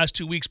Washington the last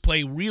 2 weeks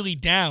play really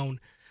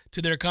down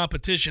to their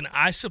competition,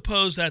 I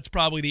suppose that's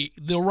probably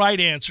the right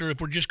answer.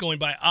 If we're just going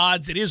by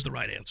odds, it is the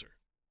right answer.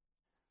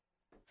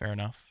 Fair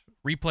enough.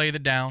 Replay the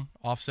down,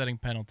 offsetting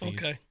penalties.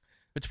 Okay.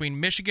 Between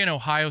Michigan,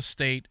 Ohio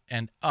State,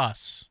 and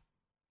us,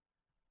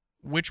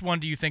 which one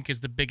do you think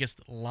is the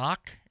biggest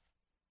lock?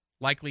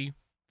 Likely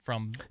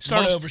from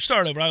Start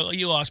over.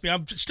 You lost me.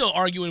 I'm still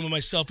arguing with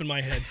myself in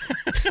my head.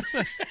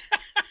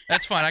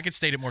 That's fine. I could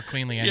state it more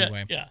cleanly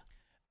anyway.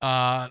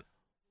 Yeah.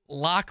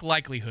 Lock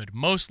likelihood,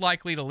 most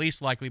likely to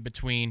least likely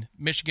between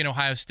Michigan,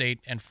 Ohio State,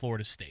 and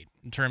Florida State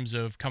in terms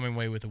of coming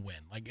away with a win.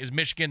 Like, is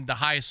Michigan the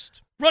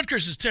highest?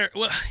 Rutgers is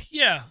terrible. Well,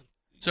 yeah.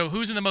 So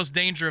who's in the most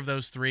danger of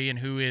those three, and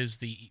who is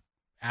the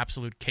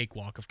absolute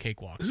cakewalk of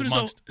cakewalks?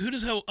 Who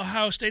does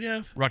Ohio State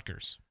have?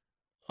 Rutgers.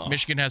 Oh.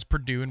 Michigan has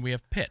Purdue, and we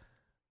have Pitt.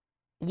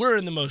 We're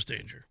in the most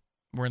danger.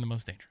 We're in the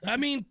most danger. I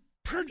mean,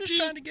 Purdue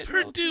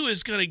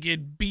is going to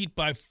get beat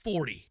by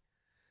 40.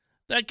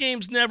 That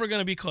game's never going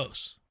to be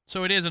close.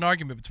 So it is an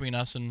argument between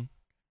us and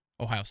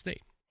Ohio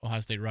State.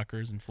 Ohio State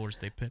Rutgers and Florida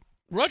State Pitt.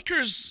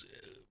 Rutgers,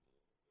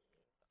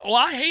 well,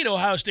 I hate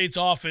Ohio State's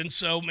offense,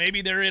 so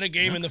maybe they're in a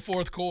game in the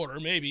fourth quarter,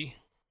 maybe.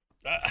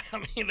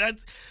 I mean,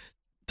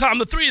 Tom,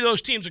 the three of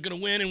those teams are going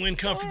to win and win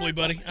comfortably,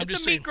 buddy.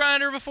 It's a meat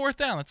grinder of a fourth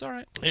down. That's all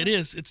right. It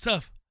is. It's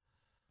tough.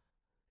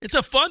 It's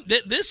a fun.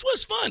 This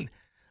was fun.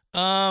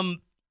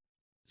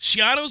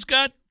 Schiano's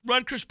got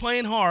Rutgers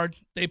playing hard.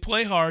 They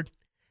play hard.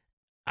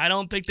 I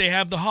don't think they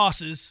have the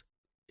hosses.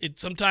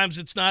 Sometimes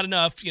it's not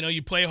enough.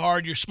 You play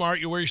hard, you're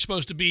smart, you're where you're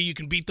supposed to be. You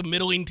can beat the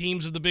middling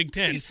teams of the Big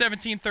Ten. He's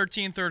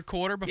 17-13 third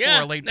quarter before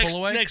a late pull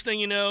away. Next thing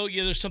you know,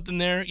 there's something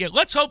there. Yeah,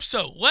 let's hope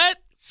so.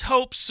 Let's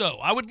hope so.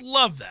 I would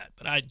love that,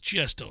 but I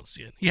just don't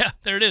see it. Yeah,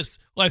 there it is.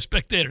 Live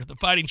Spectator. The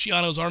Fighting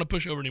Schianos aren't a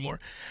pushover anymore.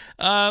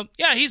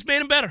 Yeah, he's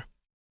made him better.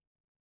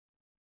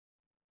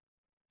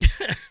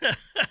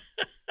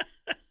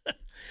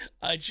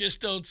 I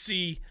just don't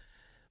see.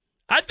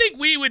 I think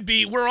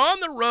we're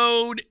on the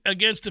road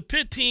against a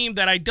Pitt team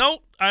that I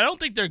don't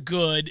think they're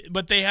good,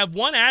 but they have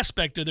one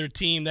aspect of their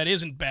team that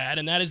isn't bad,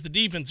 and that is the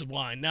defensive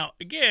line. Now,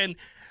 again,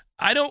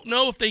 I don't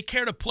know if they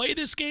care to play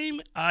this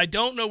game. I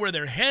don't know where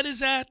their head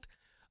is at.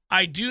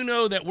 I do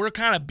know that we're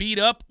kind of beat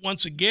up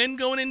once again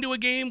going into a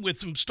game with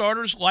some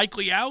starters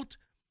likely out.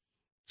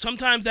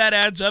 Sometimes that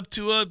adds up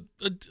to a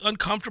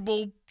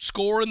uncomfortable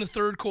score in the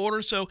third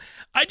quarter. So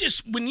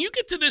when you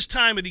get to this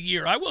time of the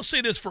year, I will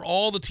say this for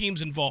all the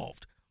teams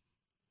involved.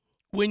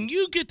 When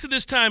you get to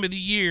this time of the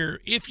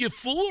year, if you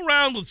fool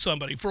around with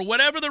somebody for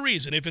whatever the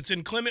reason, if it's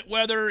inclement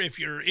weather, if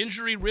you're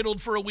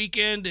injury-riddled for a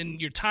weekend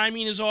and your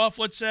timing is off,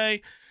 let's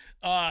say,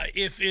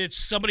 if it's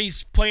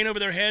somebody's playing over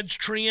their heads,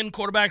 treeing,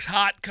 quarterback's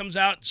hot, comes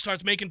out,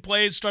 starts making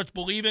plays, starts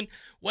believing,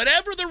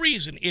 whatever the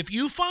reason, if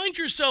you find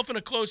yourself in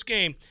a close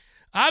game,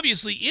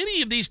 obviously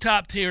any of these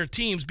top-tier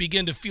teams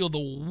begin to feel the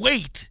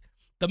weight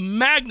the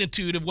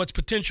magnitude of what's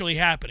potentially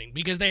happening,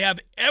 because they have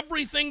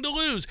everything to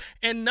lose.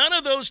 And none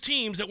of those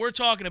teams that we're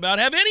talking about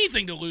have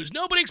anything to lose.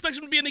 Nobody expects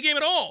them to be in the game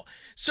at all.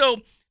 So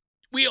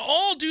we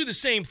all do the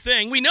same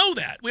thing. We know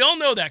that. We all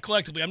know that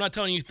collectively. I'm not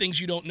telling you things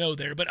you don't know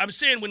there, but I'm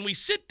saying when we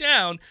sit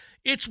down,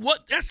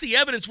 that's the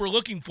evidence we're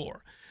looking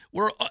for.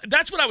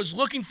 That's what I was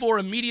looking for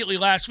immediately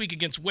last week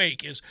against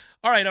Wake is,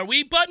 all right, are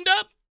we buttoned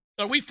up?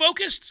 Are we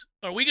focused?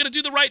 Are we going to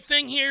do the right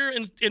thing here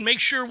and make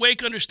sure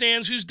Wake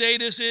understands whose day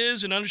this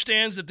is and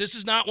understands that this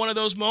is not one of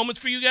those moments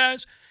for you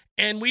guys?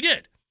 And we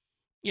did.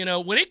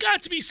 When it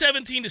got to be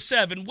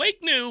 17-7,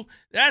 Wake knew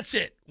that's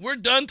it. We're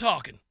done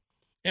talking.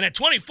 And at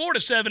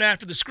 24-7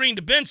 after the screen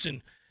to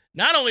Benson,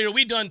 not only are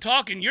we done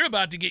talking, you're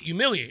about to get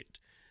humiliated.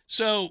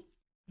 So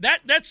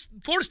that's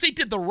Florida State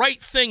did the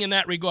right thing in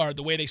that regard.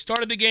 The way they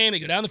started the game, they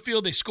go down the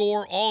field, they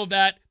score, all of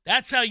that.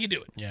 That's how you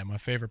do it. Yeah, my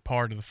favorite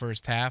part of the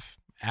first half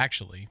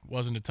actually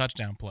wasn't a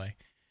touchdown play.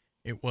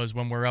 It was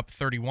when we're up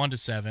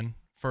 31-7,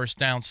 first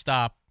down,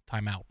 stop,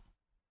 timeout.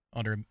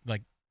 Under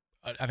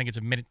I think it's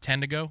a minute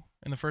 10 to go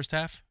in the first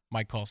half.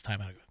 Mike calls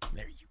timeout.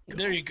 There you go.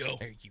 There you go.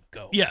 There you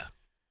go. Yeah.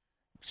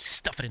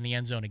 Stuff it in the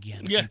end zone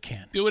again if you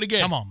can. Do it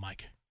again. Come on,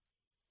 Mike.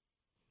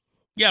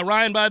 Yeah,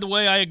 Ryan, by the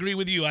way, I agree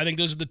with you. I think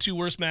those are the two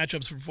worst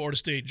matchups for Florida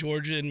State,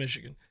 Georgia and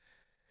Michigan.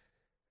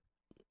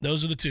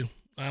 Those are the two.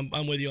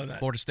 I'm with you on that.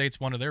 Florida State's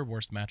one of their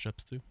worst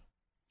matchups, too.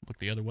 Look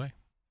the other way.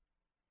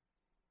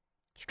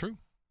 It's true.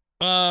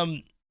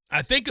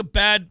 I think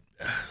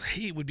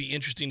it would be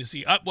interesting to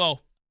see.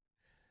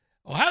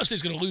 Ohio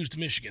State's going to lose to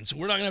Michigan, so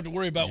we're not going to have to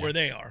worry about where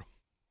they are.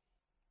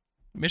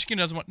 Michigan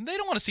they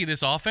don't want to see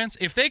this offense.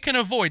 If they can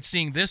avoid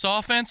seeing this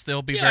offense,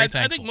 they'll be very thankful.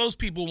 I think most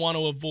people want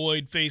to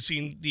avoid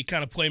facing the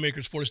kind of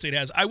playmakers Florida State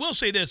has. I will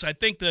say this. I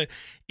think the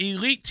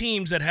elite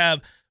teams that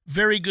have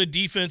very good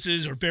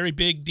defenses or very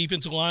big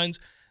defensive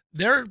lines,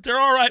 they're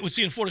all right with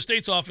seeing Florida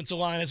State's offensive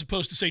line as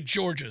opposed to, say,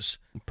 Georgia's.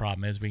 The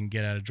problem is we can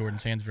get out of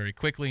Jordan's hands very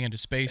quickly into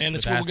space. And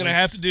that's what we're going to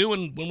have to do,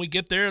 and when we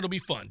get there, it'll be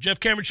fun.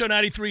 Jeff Cameron Show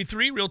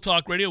 93.3, Real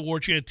Talk Radio,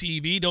 War Chant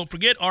TV. Don't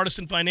forget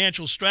Artisan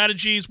Financial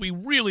Strategies. We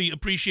really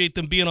appreciate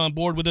them being on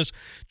board with us.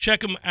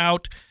 Check them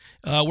out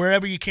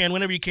wherever you can,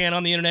 whenever you can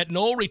on the internet.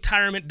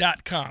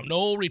 NoelRetirement.com.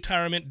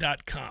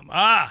 NoelRetirement.com.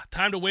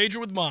 Time to wager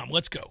with Mom.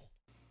 Let's go.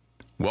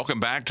 Welcome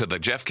back to the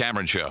Jeff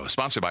Cameron Show,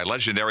 sponsored by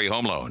Legendary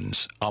Home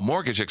Loans, a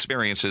mortgage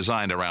experience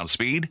designed around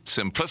speed,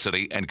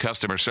 simplicity, and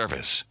customer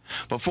service.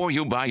 Before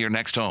you buy your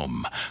next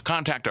home,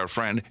 contact our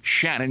friend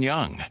Shannon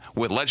Young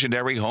with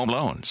Legendary Home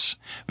Loans.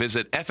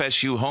 Visit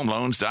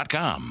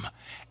FSUHomeLoans.com.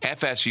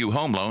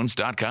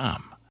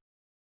 FSUHomeLoans.com.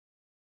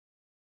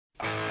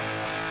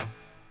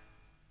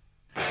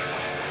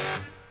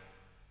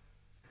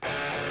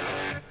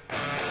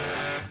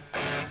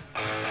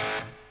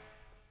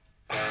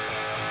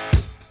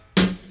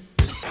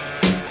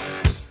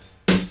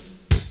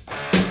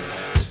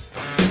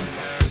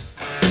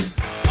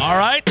 All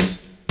right,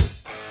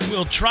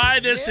 we'll try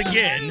this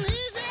again.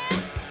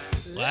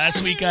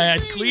 Last week I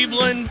had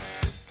Cleveland.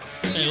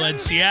 They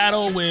led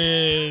Seattle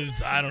with,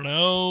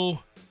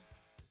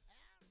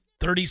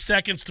 30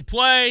 seconds to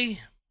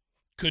play.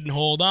 Couldn't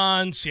hold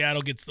on.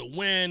 Seattle gets the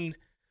win.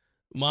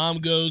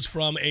 Mom goes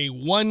from a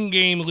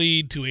 1-game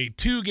lead to a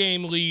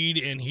 2-game lead,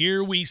 and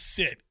here we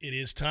sit. It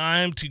is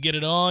time to get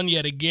it on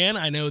yet again.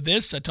 I know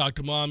this. I talked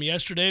to Mom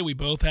yesterday. We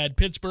both had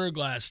Pittsburgh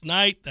last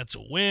night. That's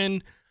a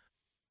win.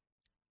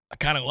 I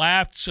kind of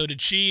laughed, so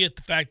did she, at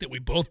the fact that we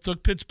both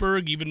took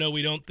Pittsburgh, even though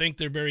we don't think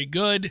they're very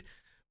good.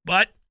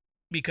 But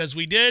because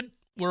we did,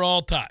 we're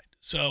all tied.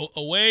 So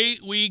away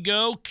we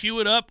go. Cue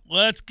it up.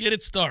 Let's get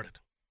it started.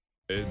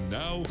 And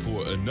now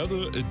for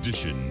another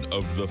edition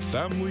of the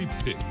Family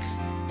Pick.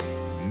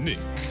 Nick.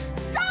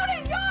 Go to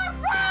your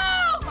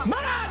room!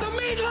 Ma, the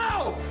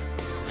meatloaf!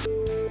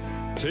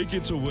 Take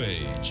it away,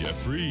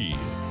 Jeffrey.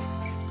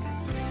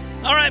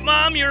 All right,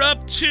 Mom, you're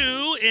up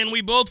 2, and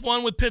we both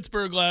won with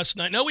Pittsburgh last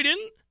night. No, we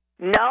didn't?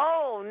 No.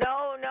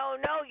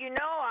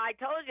 I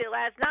told you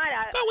last night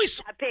I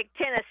picked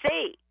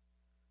Tennessee.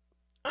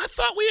 I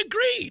thought we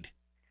agreed.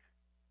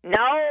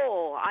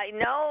 No, I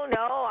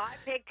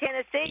picked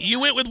Tennessee.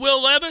 You went with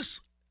Will Levis?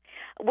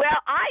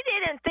 Well, I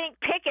didn't think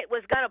Pickett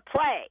was going to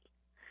play.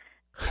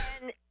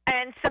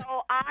 And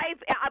so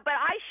but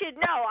I should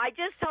know. I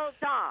just told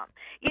Tom.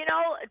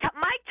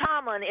 Mike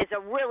Tomlin is a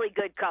really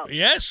good coach.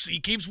 Yes, he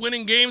keeps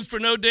winning games for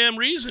no damn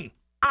reason.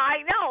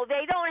 I know.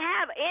 They don't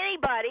have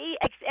anybody,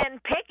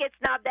 and Pickett's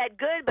not that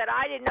good, but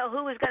I didn't know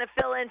who was going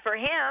to fill in for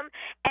him.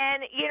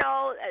 And,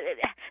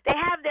 they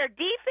have their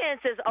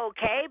defenses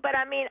okay, but,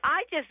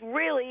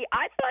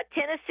 I thought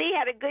Tennessee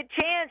had a good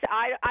chance.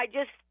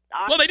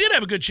 Well, they did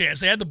have a good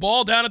chance. They had the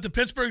ball down at the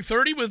Pittsburgh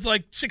 30 with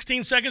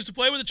 16 seconds to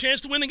play with a chance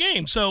to win the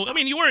game. So,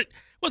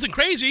 wasn't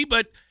crazy,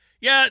 but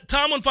yeah,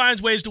 Tomlin finds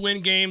ways to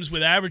win games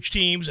with average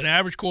teams and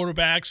average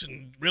quarterbacks,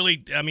 and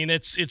really,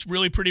 it's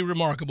really pretty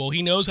remarkable.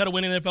 He knows how to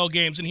win NFL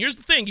games. And here's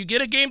the thing. You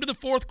get a game to the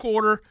fourth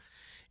quarter,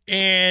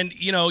 and,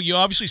 you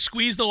obviously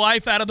squeeze the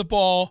life out of the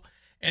ball,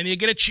 and you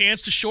get a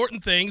chance to shorten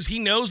things. He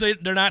knows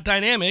that they're not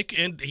dynamic,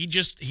 and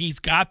he's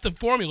got the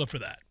formula for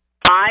that.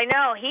 I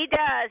know he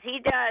does. He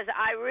does.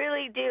 I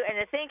really do. And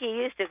I think he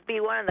used to be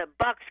one of the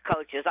Bucks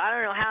coaches. I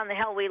don't know how in the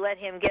hell we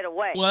let him get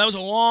away. Well, that was a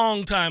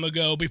long time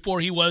ago before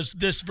he was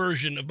this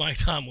version of Mike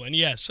Tomlin.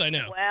 Yes, I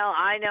know. Well,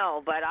 I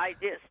know, but I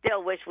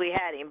still wish we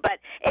had him. But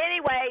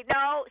anyway,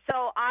 no.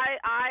 So I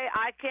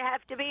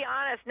have to be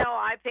honest. No,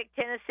 I picked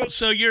Tennessee.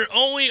 So you're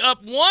only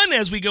up 1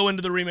 as we go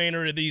into the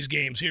remainder of these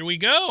games. Here we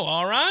go.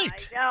 All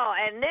right. I know.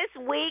 And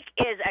this week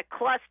is a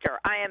cluster.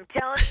 I am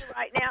telling you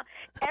right now.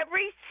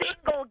 Every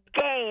single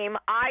game.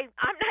 I'm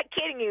not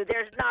kidding you.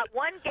 There's not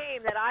one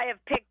game that I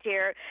have picked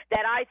here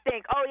that I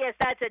think, oh, yes,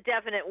 that's a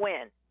definite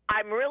win.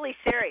 I'm really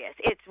serious.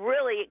 It's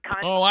really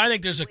kind of. Oh, I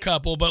think there's a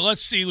couple, but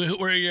let's see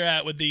where you're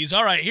at with these.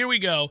 All right, here we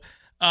go.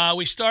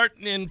 We start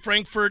in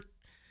Frankfurt,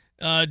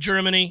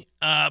 Germany,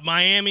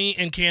 Miami,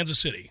 and Kansas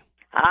City.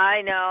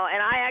 I know,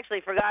 and I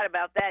actually forgot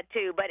about that,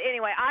 too. But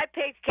anyway, I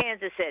picked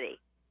Kansas City.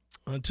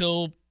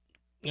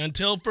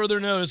 Until further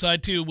notice, I,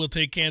 too, will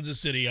take Kansas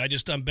City.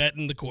 I'm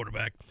betting the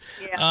quarterback.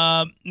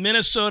 Yeah.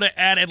 Minnesota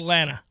at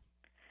Atlanta.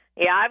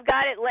 Yeah, I've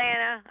got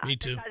Atlanta. Me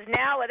too. Because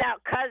now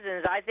without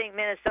Cousins, I think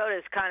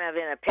Minnesota's kind of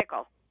in a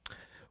pickle.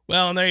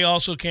 Well, and they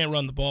also can't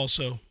run the ball,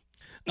 so.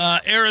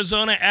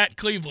 Arizona at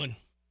Cleveland.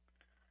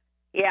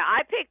 Yeah,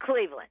 I picked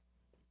Cleveland.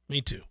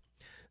 Me too.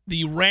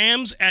 The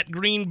Rams at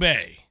Green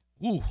Bay.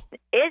 Ooh.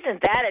 Isn't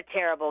that a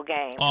terrible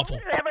game? Awful.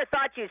 I never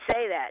thought you'd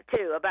say that,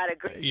 too, about a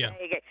Green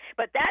Bay game.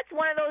 But that's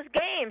one of those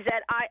games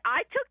that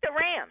I took the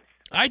Rams.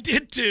 I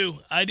did,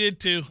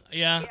 too.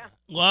 Yeah.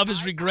 Love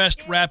has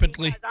regressed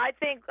rapidly. I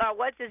think,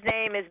 what's his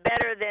name, is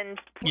better than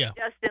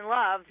Justin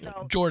Love.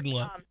 So, Jordan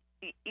Love.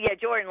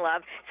 Jordan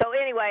Love. So,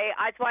 anyway,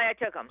 that's why I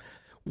took him.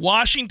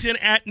 Washington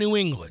at New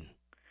England.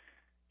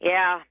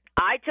 Yeah.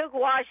 I took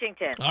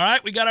Washington. All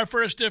right, we got our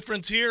first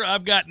difference here.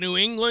 I've got New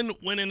England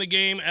winning the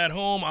game at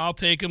home. I'll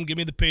take them. Give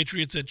me the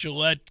Patriots at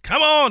Gillette.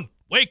 Come on,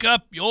 wake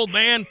up, you old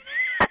man.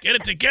 Get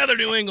it together,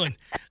 New England.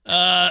 All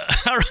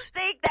right.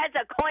 Think that's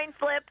a coin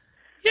flip?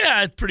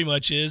 Yeah, it pretty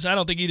much is. I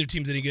don't think either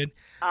team's any good.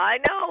 I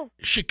know.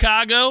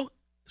 Chicago,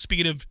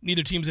 speaking of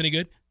neither team's any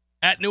good,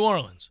 at New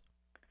Orleans.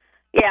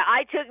 Yeah,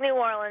 I took New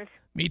Orleans.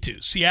 Me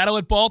too. Seattle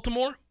at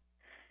Baltimore?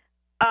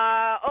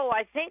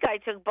 I think I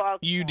took Baltimore.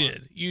 You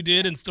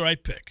did, and it's the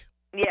right pick.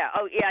 Yeah,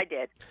 I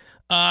did.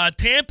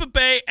 Tampa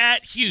Bay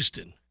at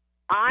Houston.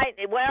 I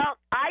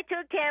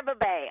took Tampa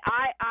Bay.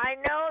 I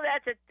know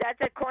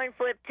that's a coin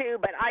flip too,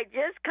 but I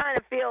just kind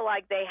of feel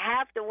like they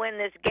have to win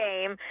this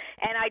game,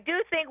 and I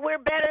do think we're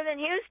better than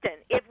Houston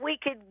if we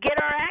could get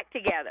our act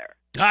together.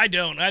 I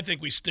don't. I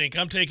think we stink.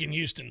 I'm taking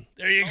Houston.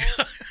 There you go.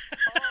 No,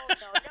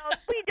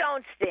 we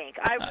don't stink.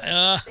 I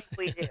really think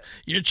we do.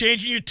 You're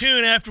changing your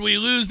tune after we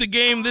lose the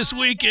game this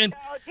weekend.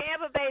 No,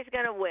 Tampa Bay's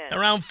going to win.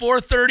 Around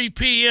 4:30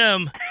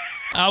 p.m.,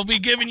 I'll be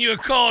giving you a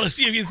call to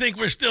see if you think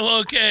we're still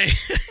okay.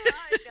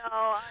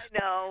 I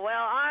know.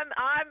 Well,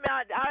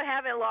 I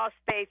haven't lost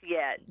faith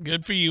yet.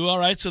 Good for you. All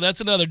right, so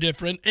that's another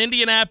different.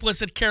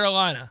 Indianapolis at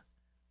Carolina.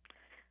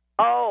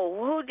 Oh,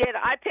 who did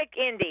I pick?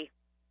 Indy.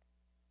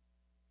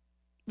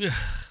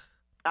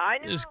 I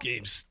know. This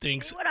game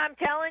stinks. See what I'm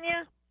telling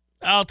you?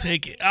 I'll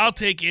take it. I'll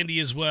take Indy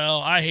as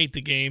well. I hate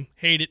the game.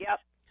 Hate it. Yep.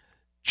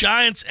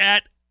 Giants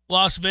at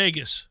Las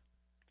Vegas.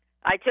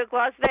 I took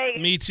Las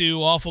Vegas. Me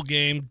too. Awful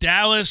game.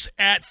 Dallas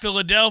at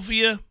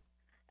Philadelphia.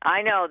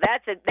 I know.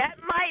 That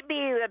might be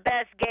the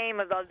best game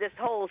of this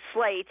whole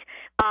slate.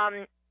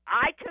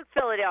 I took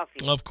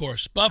Philadelphia. Of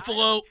course. Buffalo.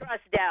 I don't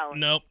trust Dallas.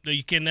 Nope.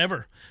 You can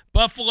never.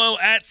 Buffalo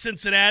at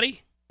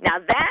Cincinnati. Now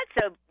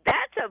that's a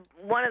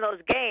one of those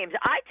games.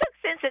 I took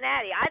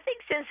Cincinnati. I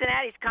think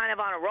Cincinnati's kind of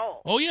on a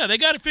roll. Oh yeah, they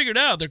got it figured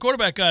out. Their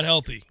quarterback got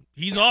healthy.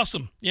 He's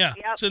awesome. Yeah,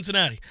 yep.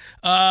 Cincinnati.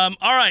 All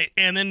right,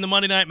 and then the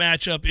Monday night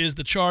matchup is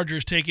the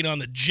Chargers taking on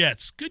the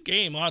Jets. Good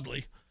game,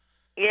 oddly.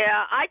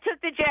 Yeah, I took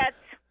the Jets.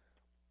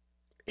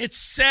 It's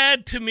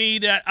sad to me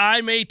that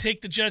I may take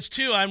the Jets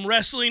too. I'm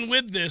wrestling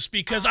with this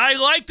because I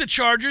like the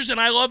Chargers and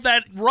I love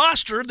that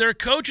roster. Their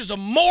coach is a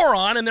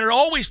moron, and they're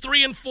always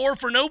 3-4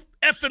 for no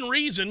effing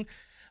reason.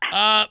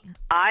 I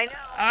know.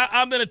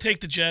 I'm going to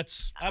take the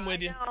Jets. I'm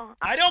with you.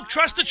 I don't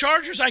trust the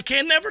Chargers. I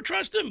can never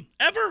trust them,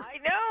 ever.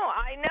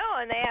 I know,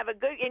 and they have a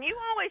good – and you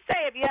always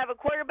say if you have a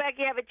quarterback,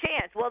 you have a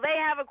chance. Well, they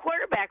have a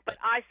quarterback, but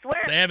I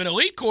swear – They have an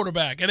elite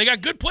quarterback, and they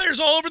got good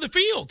players all over the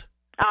field.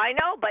 I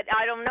know, but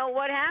I don't know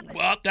what happened.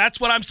 Well, that's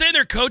what I'm saying.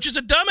 Their coach is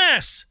a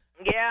dumbass.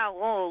 Yeah,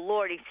 oh,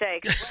 Lordy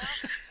sake. Well,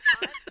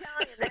 I'm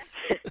telling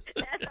you,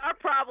 that's our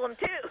problem,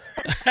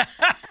 too.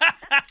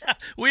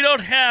 We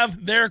don't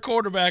have their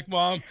quarterback,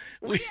 Mom.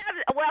 No,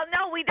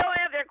 we don't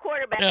have their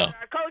quarterback, No. but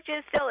our coach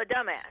is still a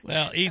dumbass.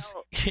 Well,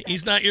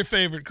 he's not your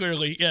favorite,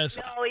 clearly, yes.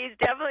 No, he's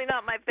definitely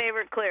not my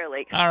favorite,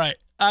 clearly. All right.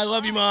 I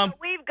love you, Mom. So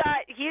we've got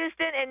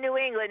Houston and New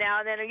England now,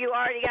 and then you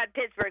already got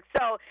Pittsburgh.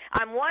 So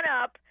I'm one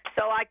up,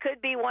 so I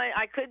could be one.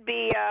 I could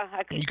be.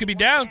 You could be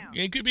down.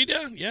 You could be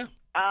down, yeah.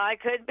 I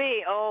could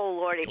be. Oh,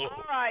 Lordy. Oh.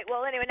 All right.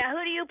 Well, anyway, now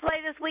who do you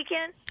play this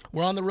weekend?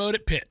 We're on the road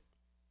at Pitt.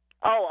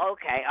 Oh,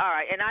 okay. All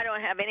right. And I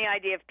don't have any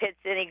idea if Pitt's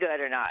any good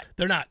or not.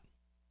 They're not.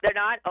 They're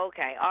not?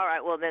 Okay. All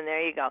right. Well, then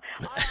there you go. All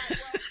right,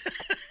 well,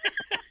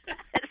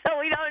 so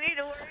we don't need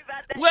to worry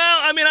about that. Well,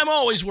 I mean, I'm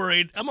always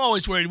worried.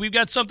 We've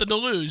got something to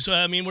lose.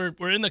 I mean,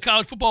 we're in the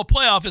college football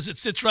playoff as it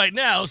sits right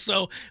now,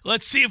 so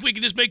let's see if we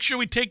can just make sure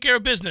we take care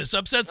of business.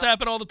 Upsets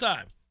happen all the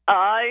time.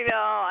 I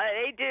know.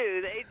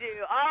 They do.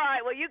 All right.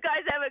 Well, you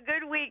guys have a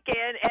good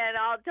weekend, and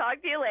I'll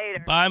talk to you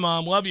later. Bye,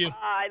 Mom. Love you.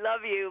 I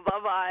love you.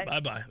 Bye-bye.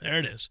 Bye-bye. There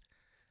it is.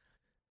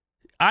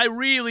 I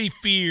really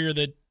fear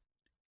that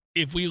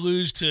if we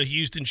lose to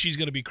Houston, she's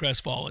going to be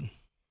crestfallen.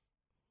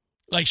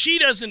 Like, she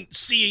doesn't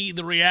see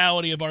the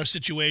reality of our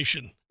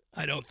situation,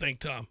 I don't think,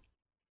 Tom.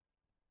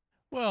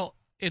 Well,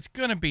 it's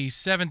going to be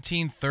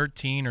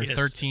 17-13 or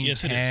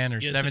 13-10 or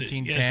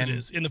 17-10. Yes, it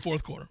is. In the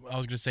fourth quarter. I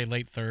was going to say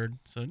late third.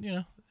 So,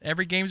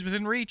 every game's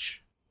within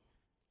reach.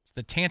 It's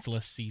the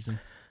Tantalus season.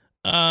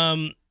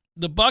 The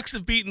Bucs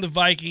have beaten the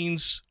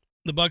Vikings,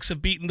 the Bucs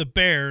have beaten the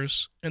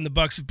Bears, and the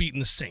Bucs have beaten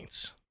the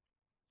Saints.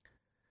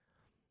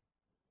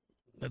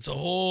 That's a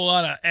whole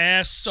lot of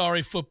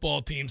ass-sorry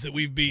football teams that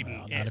we've beaten.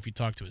 Well, not if you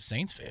talk to a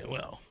Saints fan.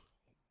 Well,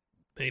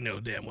 they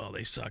know damn well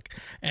they suck.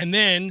 And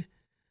then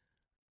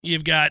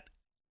you've got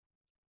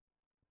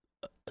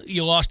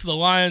you lost to the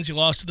Lions, you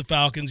lost to the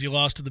Falcons, you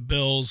lost to the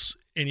Bills,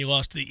 and you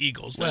lost to the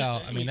Eagles.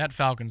 Well, I mean, that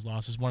Falcons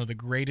loss is one of the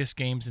greatest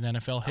games in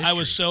NFL history. I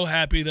was so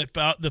happy that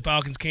the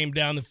Falcons came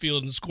down the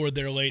field and scored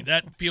there late.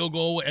 That field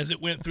goal, as it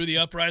went through the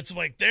uprights, I'm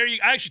like, there you.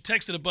 I actually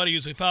texted a buddy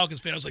who's a Falcons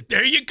fan. I was like,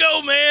 there you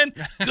go, man.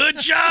 Good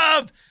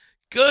job.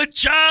 Good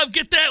job.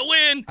 Get that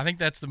win. I think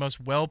that's the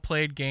most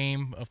well-played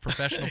game of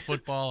professional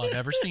football I've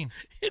ever seen.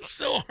 It's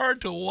so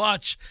hard to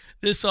watch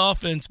this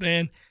offense,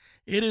 man.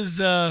 It is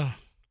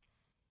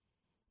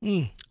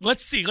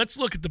let's see. Let's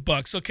look at the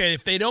Bucs. Okay,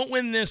 if they don't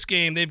win this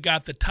game, they've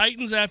got the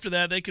Titans after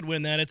that. They could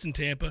win that. It's in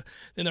Tampa.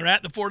 Then they're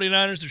at the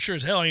 49ers. They're sure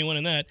as hell ain't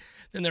winning that.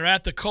 Then they're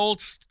at the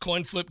Colts,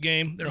 coin flip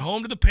game. They're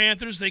home to the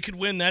Panthers. They could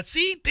win that.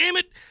 See, damn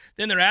it.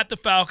 Then they're at the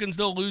Falcons.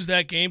 They'll lose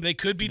that game. They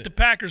could beat the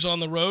Packers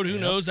on the road. Who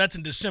knows? That's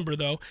in December,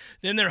 though.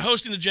 Then they're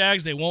hosting the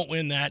Jags. They won't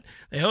win that.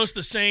 They host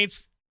the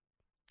Saints.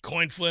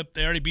 Coin flip.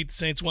 They already beat the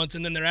Saints once.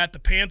 And then they're at the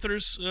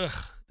Panthers. Ugh.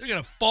 They're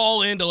going to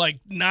fall into like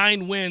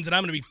 9 wins, and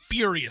I'm going to be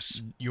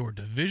furious. Your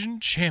division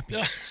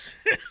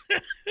champions.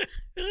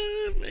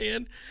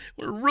 Man,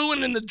 we're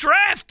ruining the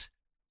draft.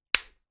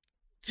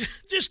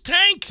 Just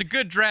tank. It's a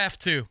good draft,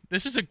 too.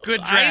 This is a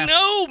good draft. I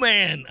know,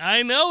 man.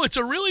 I know. It's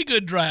a really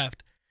good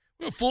draft.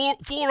 We're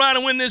full around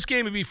and win this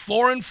game. It'd be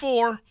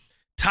 4-4,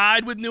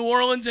 tied with New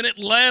Orleans and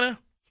Atlanta.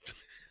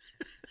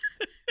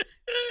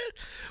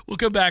 We'll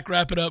come back,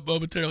 wrap it up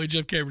momentarily.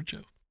 Jeff Cameron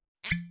Show.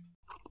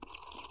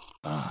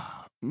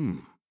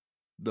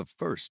 The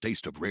first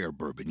taste of rare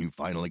bourbon you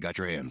finally got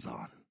your hands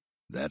on.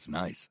 That's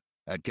nice.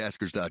 At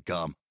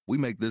Caskers.com, we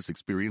make this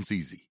experience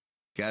easy.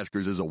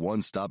 Caskers is a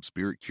one-stop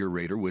spirit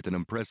curator with an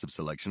impressive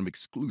selection of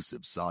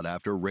exclusive,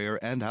 sought-after, rare,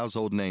 and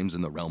household names in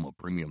the realm of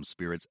premium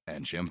spirits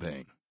and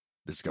champagne.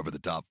 Discover the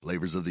top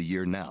flavors of the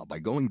year now by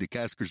going to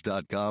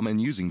Caskers.com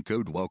and using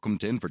code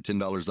WELCOME10 for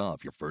 $10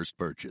 off your first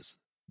purchase.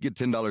 Get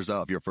 $10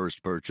 off your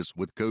first purchase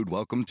with code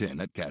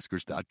WELCOME10 at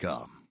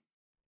Caskers.com.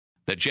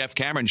 The Jeff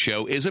Cameron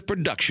Show is a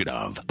production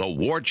of the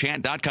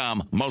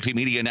WarChant.com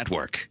Multimedia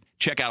Network.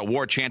 Check out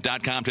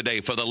WarChant.com today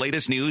for the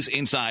latest news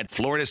inside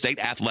Florida State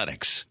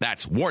athletics.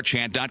 That's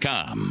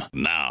WarChant.com.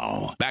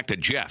 Now, back to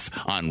Jeff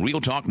on Real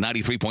Talk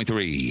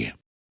 93.3.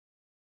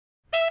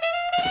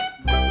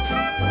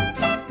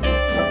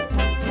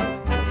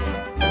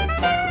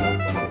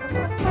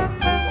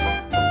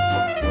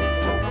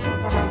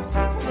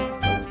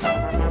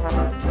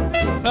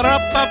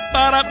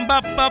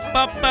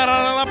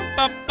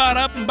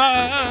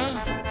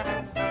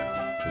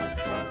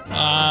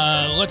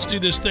 Let's do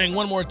this thing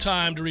one more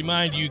time to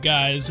remind you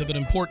guys of an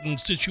important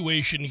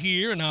situation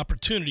here, an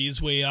opportunity is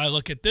the way I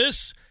look at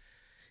this.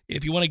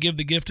 If you want to give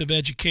the gift of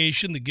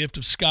education, the gift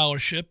of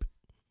scholarship,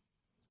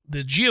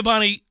 the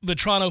Giovanni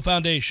Vetrano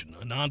Foundation,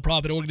 a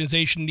nonprofit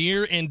organization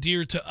near and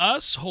dear to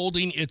us,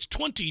 holding its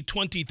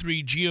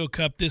 2023 Geo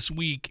Cup this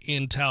week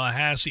in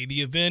Tallahassee.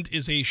 The event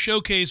is a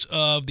showcase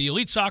of the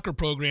elite soccer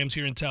programs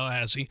here in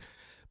Tallahassee,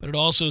 but it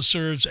also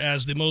serves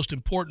as the most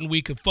important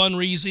week of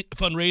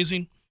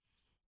fundraising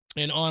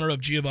in honor of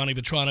Giovanni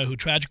Vetrano, who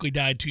tragically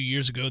died 2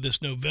 years ago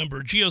this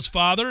November. Gio's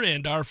father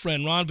and our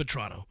friend Ron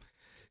Vetrano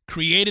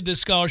created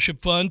this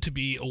scholarship fund to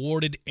be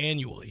awarded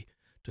annually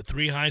to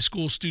 3 high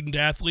school student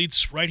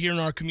athletes right here in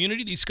our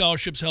community. These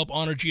scholarships help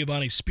honor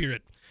Giovanni's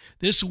spirit.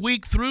 This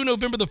week through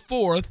November the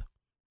 4th,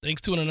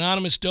 thanks to an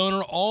anonymous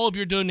donor, all of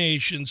your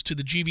donations to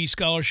the GV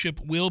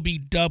Scholarship will be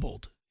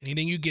doubled.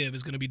 Anything you give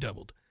is going to be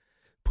doubled.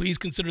 Please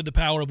consider the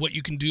power of what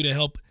you can do to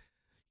help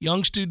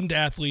young student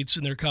athletes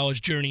in their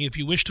college journey. If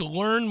you wish to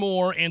learn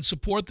more and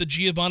support the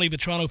Giovanni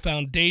Vetrano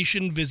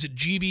Foundation, visit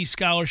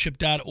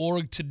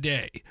gvscholarship.org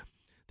today.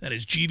 That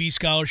is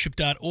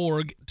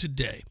gvscholarship.org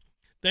today.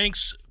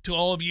 Thanks to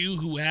all of you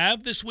who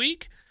have this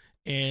week.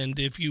 And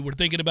if you were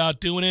thinking about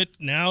doing it,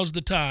 now's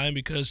the time,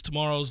 because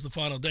tomorrow's the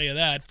final day of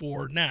that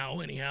for now,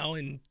 anyhow,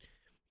 and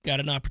got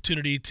an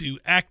opportunity to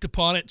act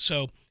upon it.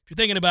 So if you're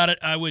thinking about it,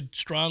 I would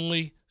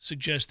strongly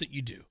suggest that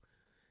you do.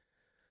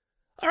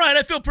 All right,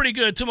 I feel pretty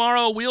good.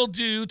 Tomorrow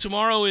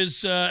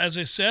is, as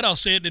I said, I'll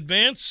say it in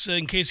advance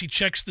in case he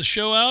checks the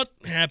show out.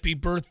 Happy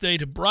birthday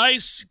to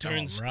Bryce. He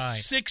turns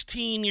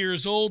 16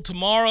 years old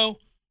tomorrow.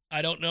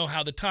 I don't know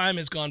how the time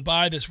has gone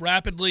by this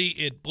rapidly.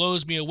 It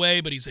blows me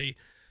away, but he's a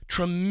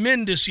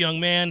tremendous young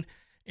man,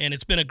 and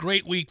it's been a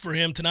great week for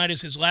him. Tonight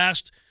is his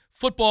last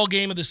football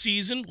game of the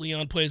season.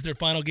 Leon plays their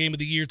final game of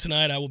the year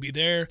tonight. I will be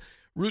there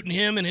rooting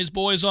him and his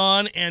boys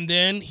on, and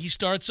then he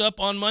starts up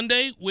on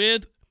Monday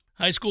with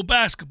high school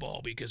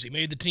basketball because he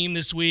made the team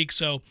this week.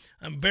 So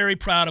I'm very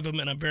proud of him,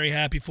 and I'm very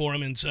happy for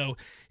him, and so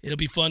it'll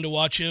be fun to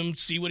watch him,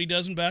 see what he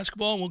does in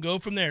basketball, and we'll go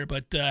from there.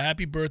 But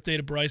happy birthday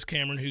to Bryce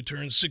Cameron, who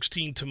turns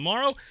 16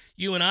 tomorrow.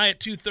 You and I at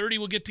 2:30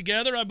 will get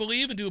together, I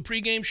believe, and do a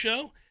pregame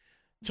show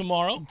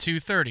tomorrow.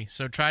 2:30.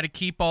 So try to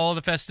keep all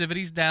the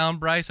festivities down,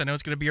 Bryce. I know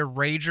it's going to be a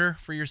rager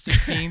for your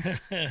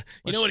 16th.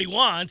 You know what he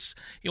wants?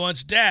 He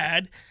wants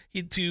Dad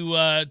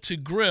to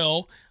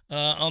grill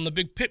on the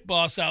big Pitt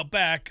Boss out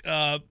back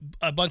a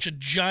bunch of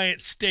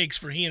giant steaks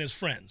for he and his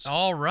friends.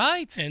 All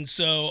right. And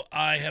so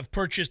I have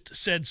purchased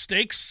said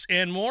steaks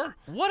and more.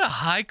 What a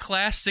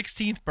high-class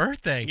 16th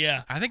birthday.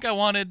 Yeah. I think I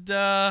wanted,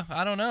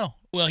 I don't know.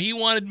 Well,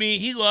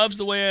 he loves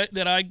the way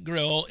that I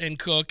grill and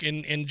cook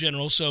in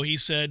general. So he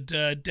said,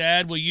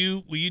 Dad, will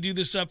you do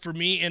this up for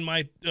me and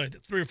my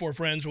 3 or 4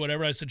 friends or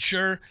whatever? I said,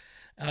 sure.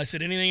 I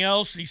said, anything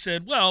else? He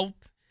said, well,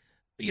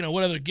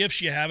 what other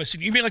gifts you have? I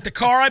said, you mean like the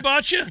car I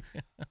bought you?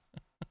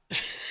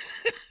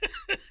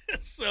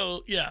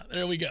 So, yeah,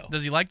 there we go.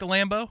 Does he like the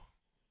Lambo?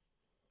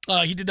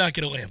 He did not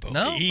get a Lambo.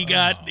 No? He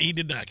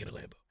did not get a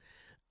Lambo.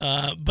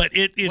 But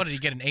it's... What, did he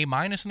get an A-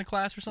 in the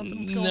class or something?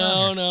 What's going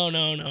on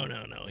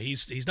here? No.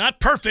 He's not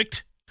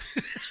perfect.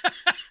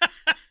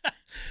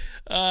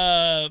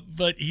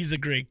 But he's a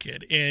great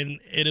kid, and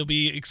it'll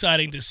be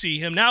exciting to see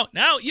him. Now,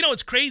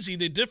 it's crazy,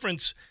 the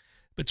difference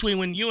between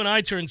when you and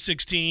I turned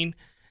 16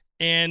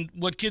 and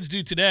what kids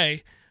do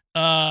today.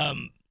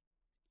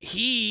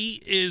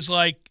 He is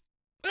like,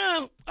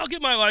 well, I'll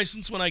get my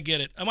license when I get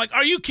it. I'm like,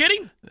 are you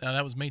kidding?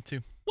 That was me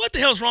too. What the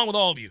hell's wrong with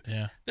all of you?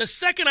 Yeah. The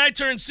second I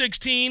turned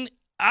 16,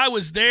 I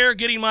was there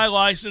getting my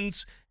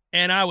license,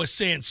 and I was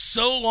saying,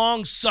 so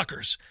long,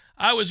 suckers.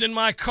 I was in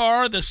my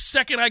car the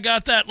second I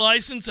got that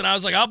license, and I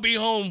was like, I'll be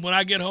home when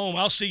I get home.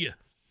 I'll see you.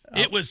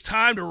 It was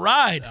time to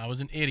ride. I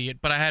was an idiot,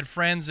 but I had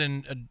friends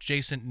in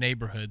adjacent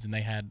neighborhoods, and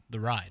they had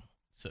the ride.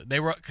 So they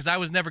were, because I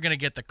was never going to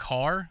get the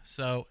car,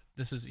 so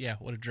this is,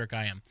 what a jerk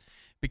I am.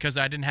 Because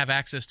I didn't have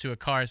access to a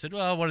car, I said,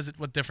 well,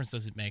 what difference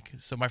does it make?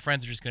 So my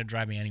friends are just going to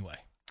drive me anyway.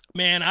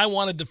 Man, I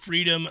wanted the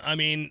freedom. I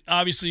mean,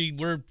 obviously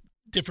we're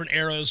different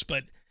eras,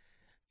 but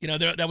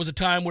that was a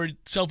time where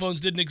cell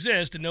phones didn't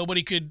exist and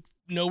nobody could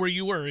know where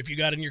you were if you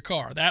got in your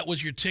car. That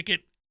was your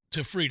ticket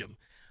to freedom.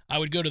 I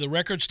would go to the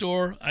record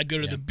store. I'd go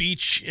to the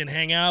beach and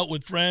hang out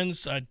with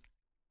friends. I'd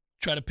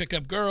try to pick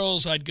up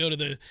girls. I'd go to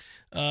the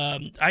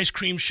ice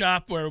cream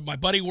shop where my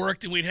buddy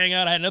worked and we'd hang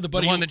out. I had another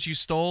buddy. The one that you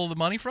stole the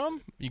money from?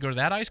 You go to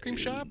that ice cream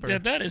shop? Or? Yeah,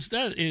 that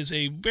is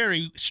a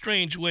very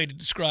strange way to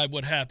describe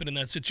what happened in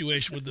that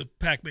situation with the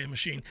Pac-Man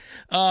machine.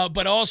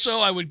 But also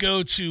I would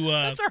go to...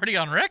 That's already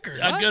on record.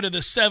 I'd go to the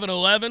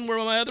 7-Eleven where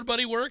my other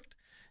buddy worked.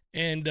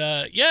 And,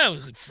 it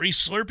was free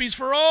Slurpees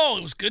for all.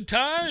 It was good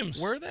times.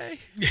 Were they?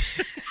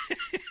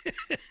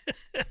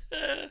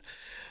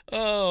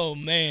 Oh,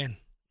 man.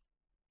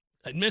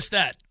 I miss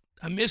that.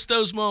 I miss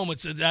those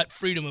moments of that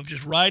freedom of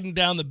just riding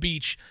down the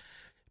beach,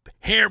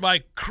 hair by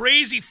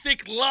crazy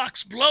thick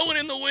locks blowing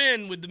in the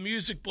wind with the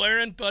music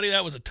blaring. Buddy,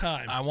 that was a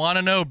time. I want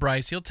to know,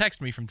 Bryce. He'll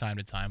text me from time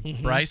to time.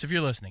 Mm-hmm. Bryce, if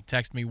you're listening,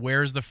 text me.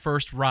 Where's the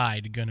first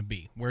ride going to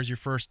be? Where's your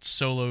first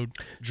solo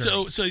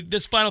journey? So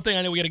this final thing,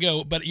 I know we got to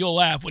go, but you'll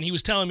laugh. When he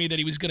was telling me that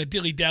he was going to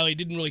dilly-dally,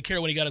 didn't really care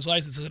when he got his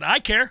license, I said, I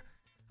care.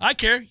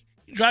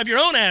 You drive your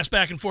own ass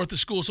back and forth to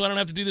school so I don't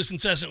have to do this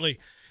incessantly.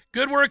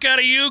 Good work out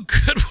of you.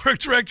 Good work,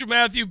 Director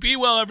Matthew. Be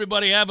well,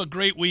 everybody. Have a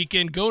great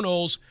weekend. Go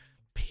Noles.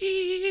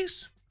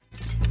 Peace.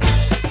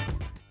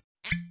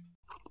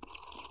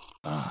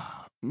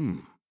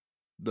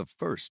 The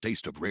first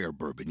taste of rare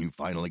bourbon you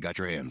finally got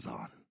your hands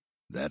on.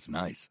 That's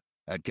nice.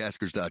 At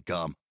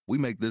Caskers.com, we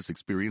make this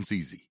experience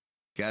easy.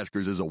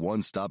 Caskers is a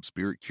one-stop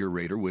spirit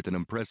curator with an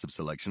impressive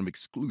selection of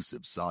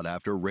exclusive,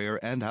 sought-after,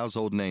 rare, and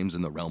household names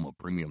in the realm of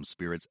premium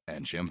spirits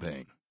and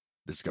champagne.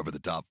 Discover the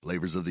top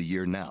flavors of the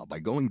year now by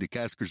going to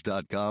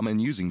Caskers.com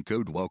and using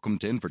code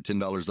WELCOME10 for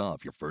 $10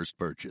 off your first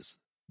purchase.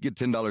 Get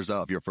 $10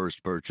 off your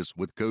first purchase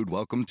with code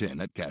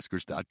WELCOME10 at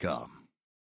Caskers.com.